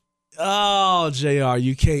just oh, JR,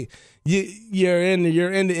 you can't. You're in the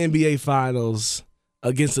NBA Finals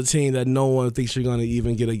against a team that no one thinks you're going to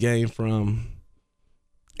even get a game from.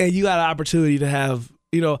 And you got an opportunity to have,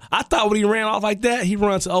 I thought when he ran off like that, he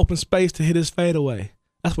runs to open space to hit his fadeaway.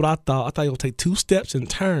 That's what I thought. I thought he was going to take 2 steps and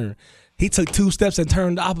turn. He took 2 steps and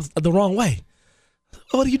turned the wrong way.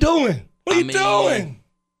 What are you doing? What are you doing?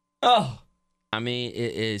 Oh. I mean,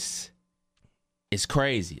 it's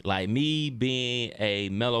crazy. Like, me being a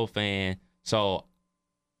Melo fan, so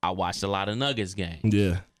I watched a lot of Nuggets games.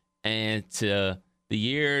 Yeah. And the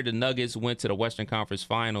year the Nuggets went to the Western Conference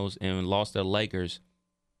Finals and lost to the Lakers,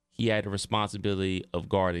 he had the responsibility of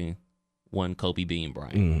guarding one Kobe Bean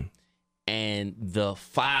Bryant. Mm. And the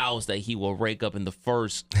fouls that he will rake up in the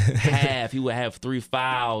first half, he would have 3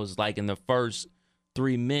 fouls like in the first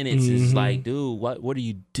 3 minutes. Mm-hmm. It's like, dude, what are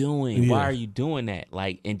you doing? Yeah. Why are you doing that?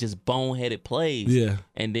 Like, and just boneheaded plays. Yeah.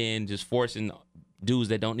 And then just forcing dudes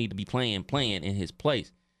that don't need to be playing in his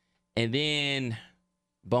place. And then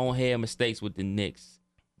bonehead mistakes with the Knicks.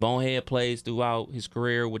 Bonehead plays throughout his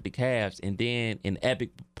career with the Cavs. And then in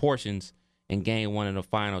epic proportions in game 1 of the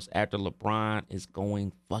finals after LeBron is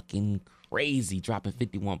going fucking crazy, dropping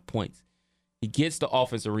 51 points. He gets the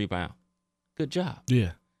offensive rebound. Good job.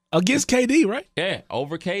 Yeah. Against KD, right? Yeah,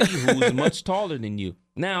 over KD, who's much taller than you.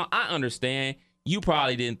 Now, I understand you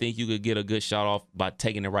probably didn't think you could get a good shot off by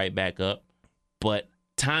taking it right back up, but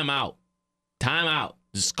timeout.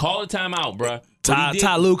 Just call it timeout, bro.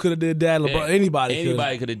 Ty Lue could have did that. LeBron,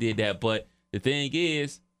 anybody could have did that. But the thing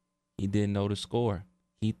is, he didn't know the score.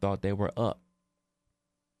 He thought they were up.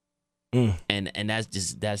 And that's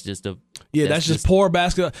just poor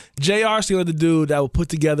basketball. JR's the other dude that will put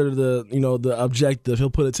together the objective. He'll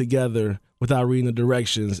put it together without reading the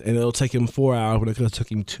directions, and it'll take him 4 hours when it could have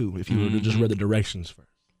took him 2 if he would have just read the directions first.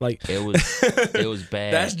 Like it was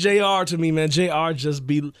bad. That's JR to me, man. JR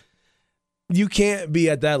you can't be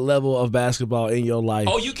at that level of basketball in your life.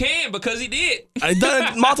 Oh, you can, because he did. I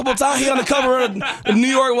done it multiple times. He on the cover of the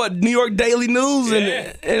New York Daily News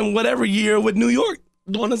and whatever year with New York.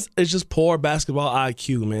 It's just poor basketball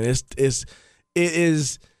IQ, man.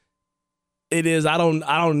 It is. I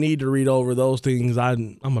don't need to read over those things.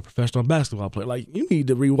 I'm a professional basketball player. Like, you need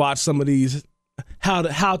to rewatch some of these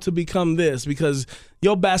how to become this, because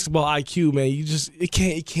your basketball IQ, man,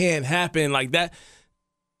 it can't happen like that.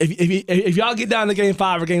 If y'all get down to game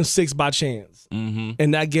 5 or game 6 by chance,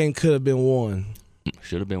 and that game could have been won,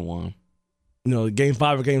 should have been won. Game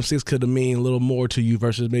 5 or game 6 could have mean a little more to you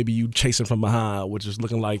versus maybe you chasing from behind, which is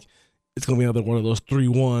looking like it's going to be another one of those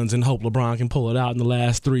 3-1s and hope LeBron can pull it out in the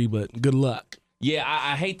last 3, but good luck. Yeah,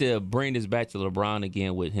 I hate to bring this back to LeBron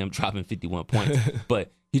again with him dropping 51 points,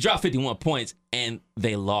 but he dropped 51 points and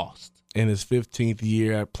they lost. In his 15th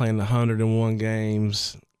year at playing 101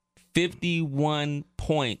 games. 51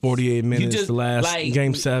 points. 48 minutes the last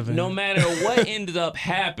game 7. No matter what ended up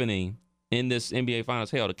happening in this NBA Finals,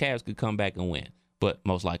 hell, the Cavs could come back and win, but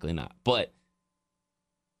most likely not. But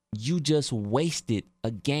you just wasted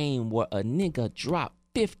a game where a nigga dropped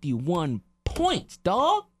 51 points,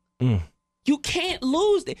 dog. You can't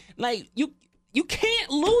lose that. Like, you can't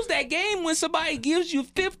lose that game when somebody gives you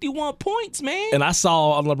 51 points, man. And I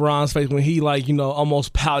saw on LeBron's face when he,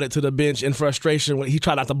 almost pouted to the bench in frustration when he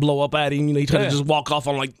tried not to blow up at him. He tried to just walk off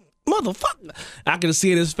on motherfucker. I could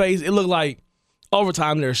see in his face. It looked like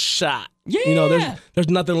overtime they're shot. Yeah. There's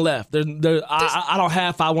nothing left. I don't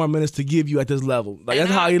have 5 more minutes to give you at this level. That's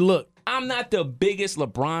how he looked. I'm not the biggest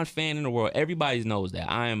LeBron fan in the world. Everybody knows that.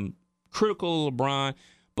 I am critical of LeBron,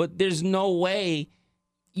 but there's no way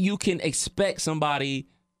you can expect somebody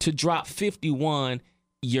to drop 51.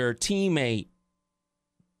 Your teammate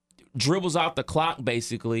dribbles out the clock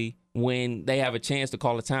basically when they have a chance to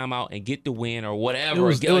call a timeout and get the win or whatever.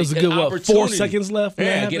 It was a good 4 seconds left.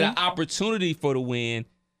 Yeah, get an opportunity for the win.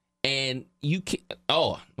 And you can't,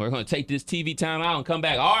 we're going to take this TV timeout and come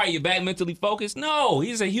back. All right, you're back mentally focused? No,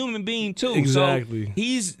 he's a human being too. Exactly. So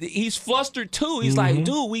he's flustered too. He's like,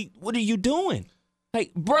 dude, what are you doing?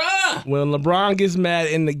 Like, bruh. When LeBron gets mad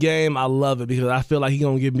in the game, I love it because I feel like he's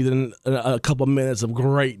going to give me a couple minutes of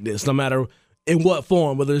greatness, no matter in what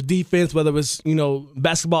form, whether it's defense, whether it's,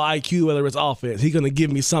 basketball IQ, whether it's offense. He's going to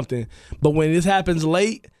give me something. But when this happens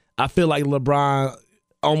late, I feel like LeBron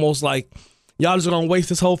almost like, y'all just going to waste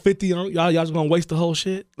this whole 50 on y'all just going to waste the whole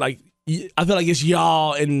shit. Like, I feel like it's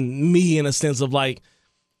y'all and me in a sense of like,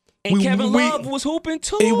 and Kevin Love was hooping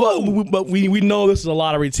too. But we know this is a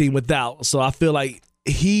lottery team without. So I feel like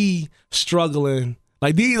he struggling.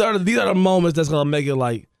 Like these are the moments that's gonna make it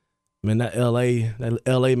like, man, that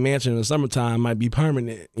LA mansion in the summertime might be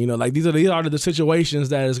permanent. Like these are the situations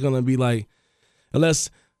that is gonna be like,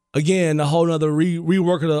 unless again a whole nother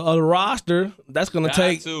rework of the roster that's gonna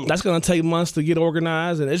take months to get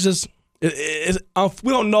organized, and it's just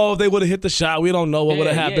We don't know if they would have hit the shot. We don't know what would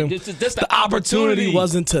have happened. Just the opportunity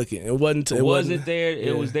wasn't taken. It wasn't there.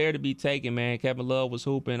 Yeah. It was there to be taken, man. Kevin Love was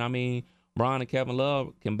hooping. I mean, Bron and Kevin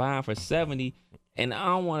Love combined for 70. And I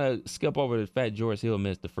don't want to skip over the fact George Hill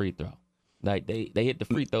missed the free throw. Like, they hit the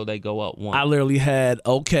free throw, they go up 1. I literally had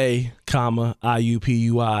IUPUI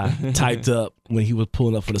typed up when he was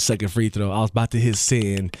pulling up for the second free throw. I was about to hit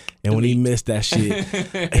send, and when he missed that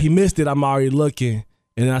shit, I'm already looking,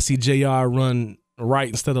 and then I see JR run right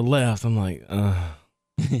instead of left. I'm like,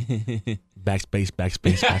 backspace.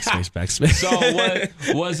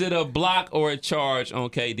 So was it a block or a charge on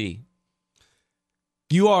KD?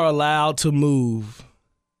 You are allowed to move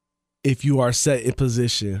if you are set in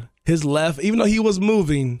position. His left, even though he was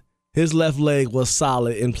moving, his left leg was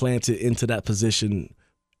solid and planted into that position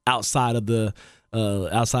outside of the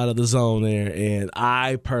zone there. And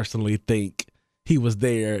I personally think he was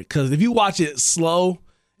there because if you watch it slow,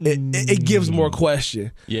 it gives more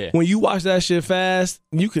question. Yeah. When you watch that shit fast,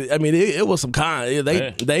 you could. I mean, it was some kind.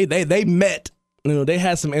 They met. You know, they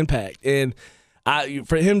had some impact. And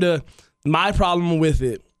for him to, my problem with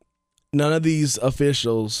it, none of these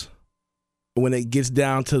officials, when it gets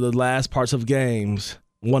down to the last parts of games,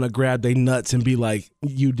 want to grab their nuts and be like,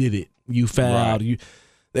 you did it. You fouled. Right.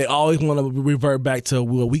 They always want to revert back to,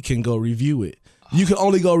 well, we can go review it. You can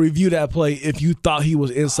only go review that play if you thought he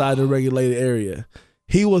was inside the regulated area.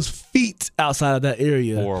 He was feet outside of that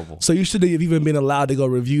area. Horrible. So you shouldn't have even been allowed to go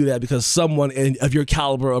review that because someone of your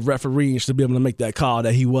caliber of refereeing should be able to make that call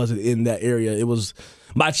that he wasn't in that area. It was...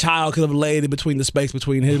 My child could have laid it between the space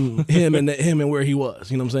between him and where he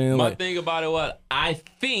was. You know what I'm saying? My thing about it was, I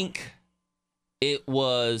think it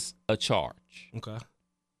was a charge. Okay.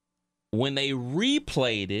 When they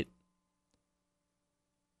replayed it,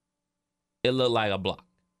 it looked like a block.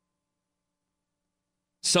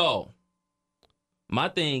 So, my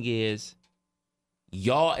thing is,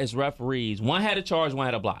 y'all as referees, one had a charge, one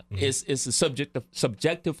had a block. Mm-hmm. It's a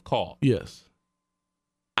subjective call. Yes.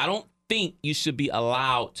 I don't think you should be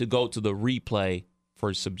allowed to go to the replay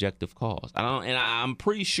for subjective calls. I'm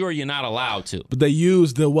pretty sure you're not allowed to. But they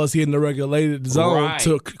used the was he in the regulated zone right.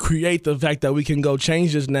 to create the fact that we can go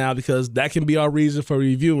change this now because that can be our reason for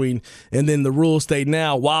reviewing. And then the rules state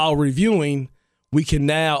now while reviewing, we can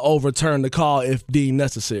now overturn the call if deemed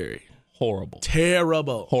necessary. Horrible.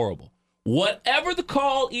 Terrible. Horrible. Whatever the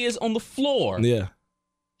call is on the floor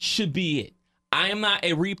should be it. I am not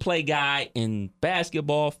a replay guy in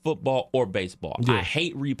basketball, football, or baseball. Yeah. I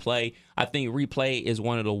hate replay. I think replay is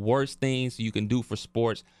one of the worst things you can do for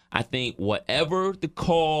sports. I think whatever the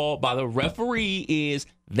call by the referee is,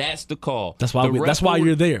 that's the call. That's why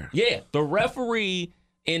you're there. Yeah, the referee,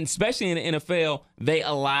 and especially in the NFL, they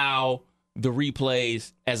allow the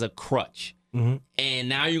replays as a crutch. Mm-hmm. And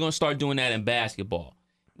now you're going to start doing that in basketball.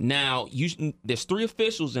 Now, there's 3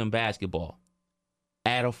 officials in basketball.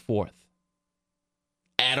 Add a fourth.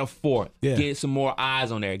 Yeah. Get some more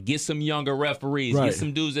eyes on there. Get some younger referees. Right. Get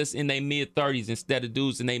some dudes that's in their mid-30s instead of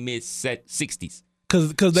dudes in their mid-60s.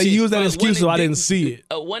 Because they use that excuse, so I didn't see it.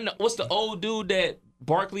 What's the old dude that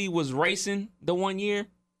Barkley was racing the one year?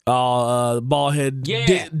 Bald head.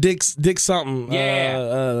 Yeah. Dick something.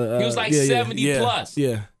 Yeah. He was like 70 plus.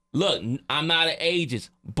 Yeah. Look, I'm not an ageist,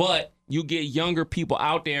 but you get younger people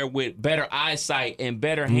out there with better eyesight and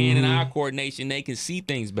better hand and eye coordination. They can see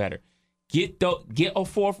things better. Get a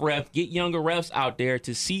fourth ref, get younger refs out there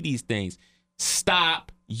to see these things.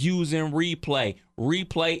 Stop using replay.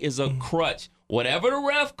 Replay is a crutch. Whatever the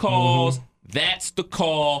ref calls, that's the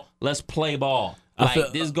call. Let's play ball. All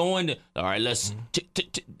right, let's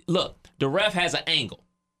look, the ref has an angle.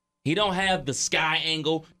 He don't have the sky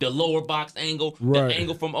angle, the lower box angle, the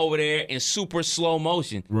angle from over there in super slow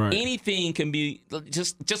motion. Right. Anything can be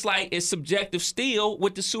just like it's subjective still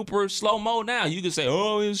with the super slow mo now. You can say,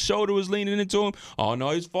 oh, his shoulder was leaning into him. Oh,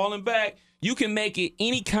 no, he's falling back. You can make it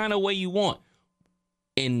any kind of way you want.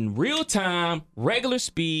 In real time, regular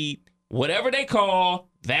speed, whatever they call,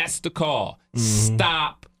 that's the call.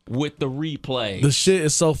 Stop with the replay. The shit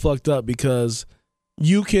is so fucked up because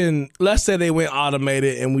you can, let's say they went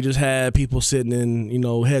automated and we just had people sitting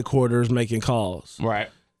in, headquarters making calls. Right.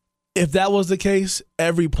 If that was the case,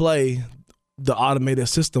 every play, the automated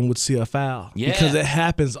system would see a foul. Yeah. Because it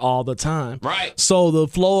happens all the time. Right. So the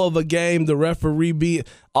flow of a game, the referee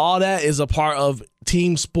all that is a part of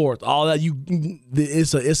team sport. All that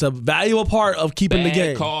it's a valuable part of keeping the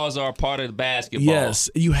game. Bad calls are part of the basketball. Yes.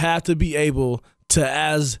 You have to be able to,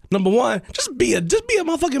 as number one, just be a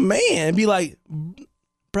motherfucking man and be like,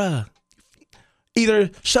 bruh, either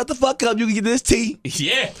shut the fuck up, you can get this tea.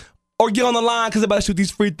 Yeah. or get on the line because they're about to shoot these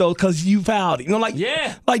free throws because you fouled it. You know, like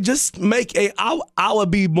just make I would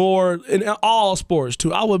be more in all sports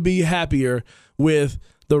too. I would be happier with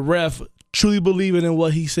the ref truly believing in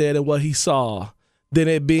what he said and what he saw than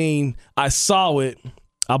it being I saw it,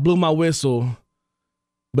 I blew my whistle,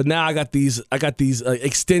 but now I got these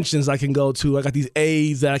extensions I can go to. I got these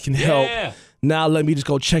aids that I can help. Now let me just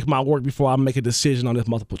go check my work before I make a decision on this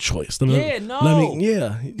multiple choice. And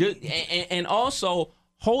also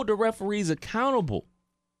hold the referees accountable.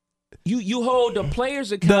 You hold the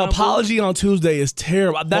players accountable. The apology on Tuesday is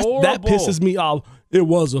terrible. That pisses me off. It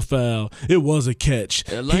was a foul. It was a catch.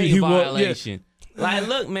 A lane violation. Like,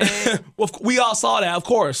 look, man. Well, we all saw that, of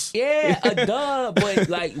course. Yeah, a dub. But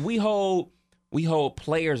like, we hold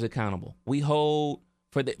players accountable. We hold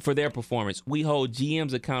for their performance. We hold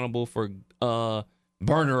GMs accountable for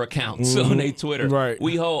burner accounts on their Twitter. Right.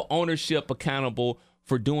 We hold ownership accountable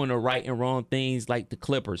for doing the right and wrong things, like the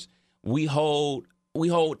Clippers. We hold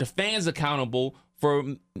the fans accountable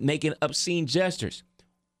for making obscene gestures.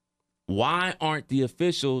 Why aren't the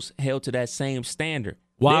officials held to that same standard?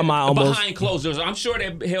 Why am I almost behind closed doors? I'm sure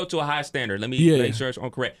they're held to a high standard. Let me make sure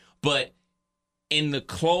I'm correct. But in the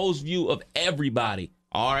closed view of everybody,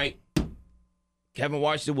 all right, Kevin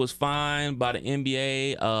Washington was fined by the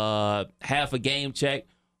NBA half a game check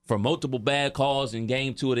for multiple bad calls in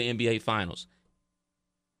Game 2 of the NBA Finals.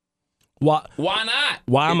 Why not?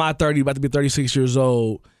 Why am I about to be 36 years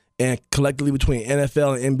old, and collectively between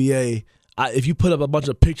NFL and NBA, if you put up a bunch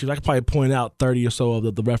of pictures, I could probably point out 30 or so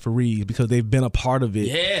of the referees because they've been a part of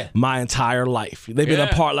it my entire life. They've been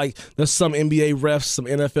a part, like there's some NBA refs, some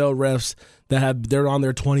NFL refs they're on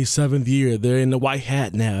their 27th year. They're in the white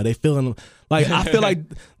hat now. They feeling like, I feel like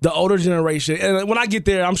the older generation, and when I get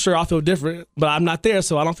there, I'm sure I'll feel different, but I'm not there,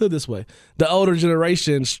 so I don't feel this way. The older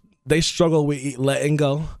generation, they struggle with letting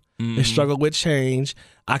go. They struggle with change.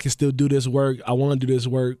 I can still do this work. I want to do this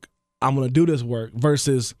work. I'm going to do this work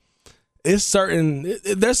versus there's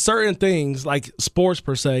certain things like sports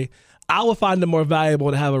per se. I would find it more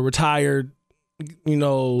valuable to have a retired,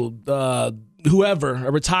 a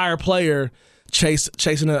retired player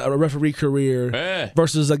chasing a referee career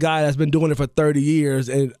versus a guy that's been doing it for 30 years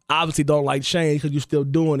and obviously don't like change because you're still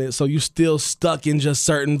doing it. So you're still stuck in just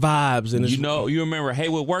certain vibes. And you remember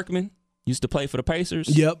Haywood Workman? Used to play for the Pacers.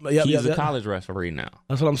 He's a college referee now.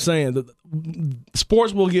 That's what I'm saying. The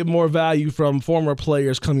sports will get more value from former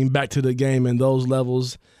players coming back to the game in those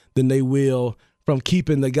levels than they will from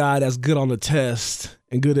keeping the guy that's good on the test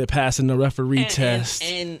and good at passing the referee test.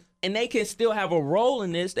 And they can still have a role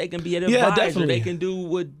in this. They can be an advisor. Definitely. They can do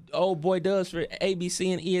what old boy does for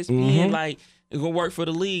ABC and ESPN. Like, it's gonna work for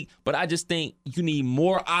the league. But I just think you need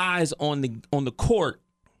more eyes on the court,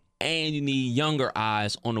 and you need younger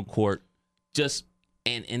eyes on the court. Just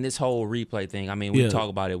and this whole replay thing. I mean, we talk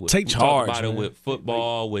about it with it with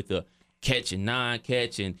football, with the catch and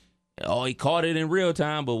non-catch, and he caught it in real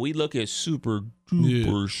time. But we look at super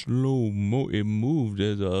slow mo. It moved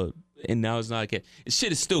and now it's not a catch. This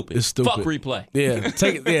shit is stupid. It's stupid. Fuck replay.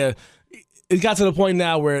 It got to the point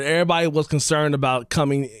now where everybody was concerned about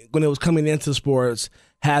when it was coming into sports,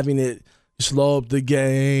 having it slow up the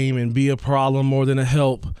game and be a problem more than a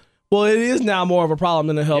help. Well, it is now more of a problem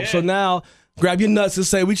than a help. So now, grab your nuts and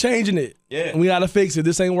say, we changing it. Yeah. We got to fix it.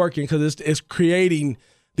 This ain't working because it's creating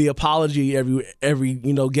the apology every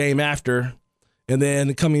game after, and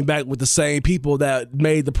then coming back with the same people that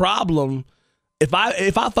made the problem. If I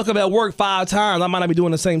fuck up at work 5 times, I might not be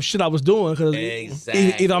doing the same shit I was doing because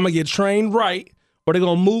either I'm going to get trained right or they're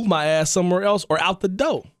going to move my ass somewhere else or out the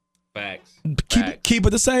door. Facts. Keep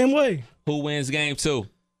it the same way. Who wins Game 2?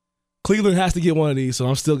 Cleveland has to get one of these, so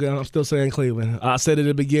I'm still saying Cleveland. I said at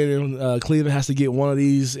the beginning, Cleveland has to get one of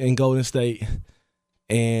these in Golden State,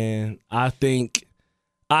 and I think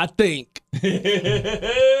we're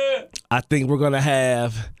gonna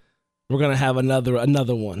have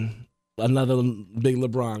another one, another big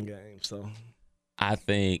LeBron game. So I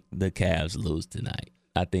think the Cavs lose tonight.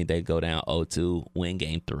 I think they go down 0-2, win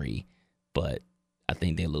Game 3, but I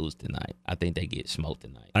think they lose tonight. I think they get smoked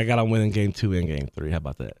tonight. I got them winning Game 2 and Game 3. How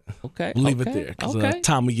about that? Okay. Leave it there. Because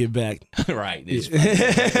time we get back. Right. It's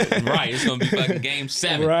going to be fucking Game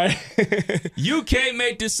 7. Right. You Can't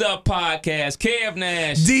Make This Up podcast. Kev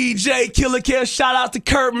Nash. DJ Killer Kev. Shout out to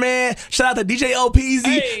Kurt, man. Shout out to DJ OPZ.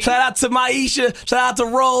 Hey. Shout out to Maisha. Shout out to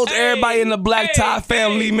Rose. Hey. Everybody in the Black Tie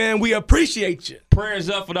family, man. We appreciate you. Prayers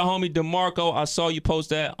up for the homie DeMarco. I saw you post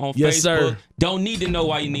that on yes, Facebook. Sir. Don't need to know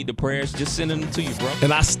why you need the prayers. Just send them to you, bro.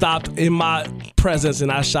 And I stopped in my presence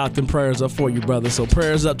and I shot them prayers up for you, brother. So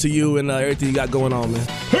prayers up to you and everything you got going on, man.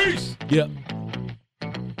 Peace. Yep.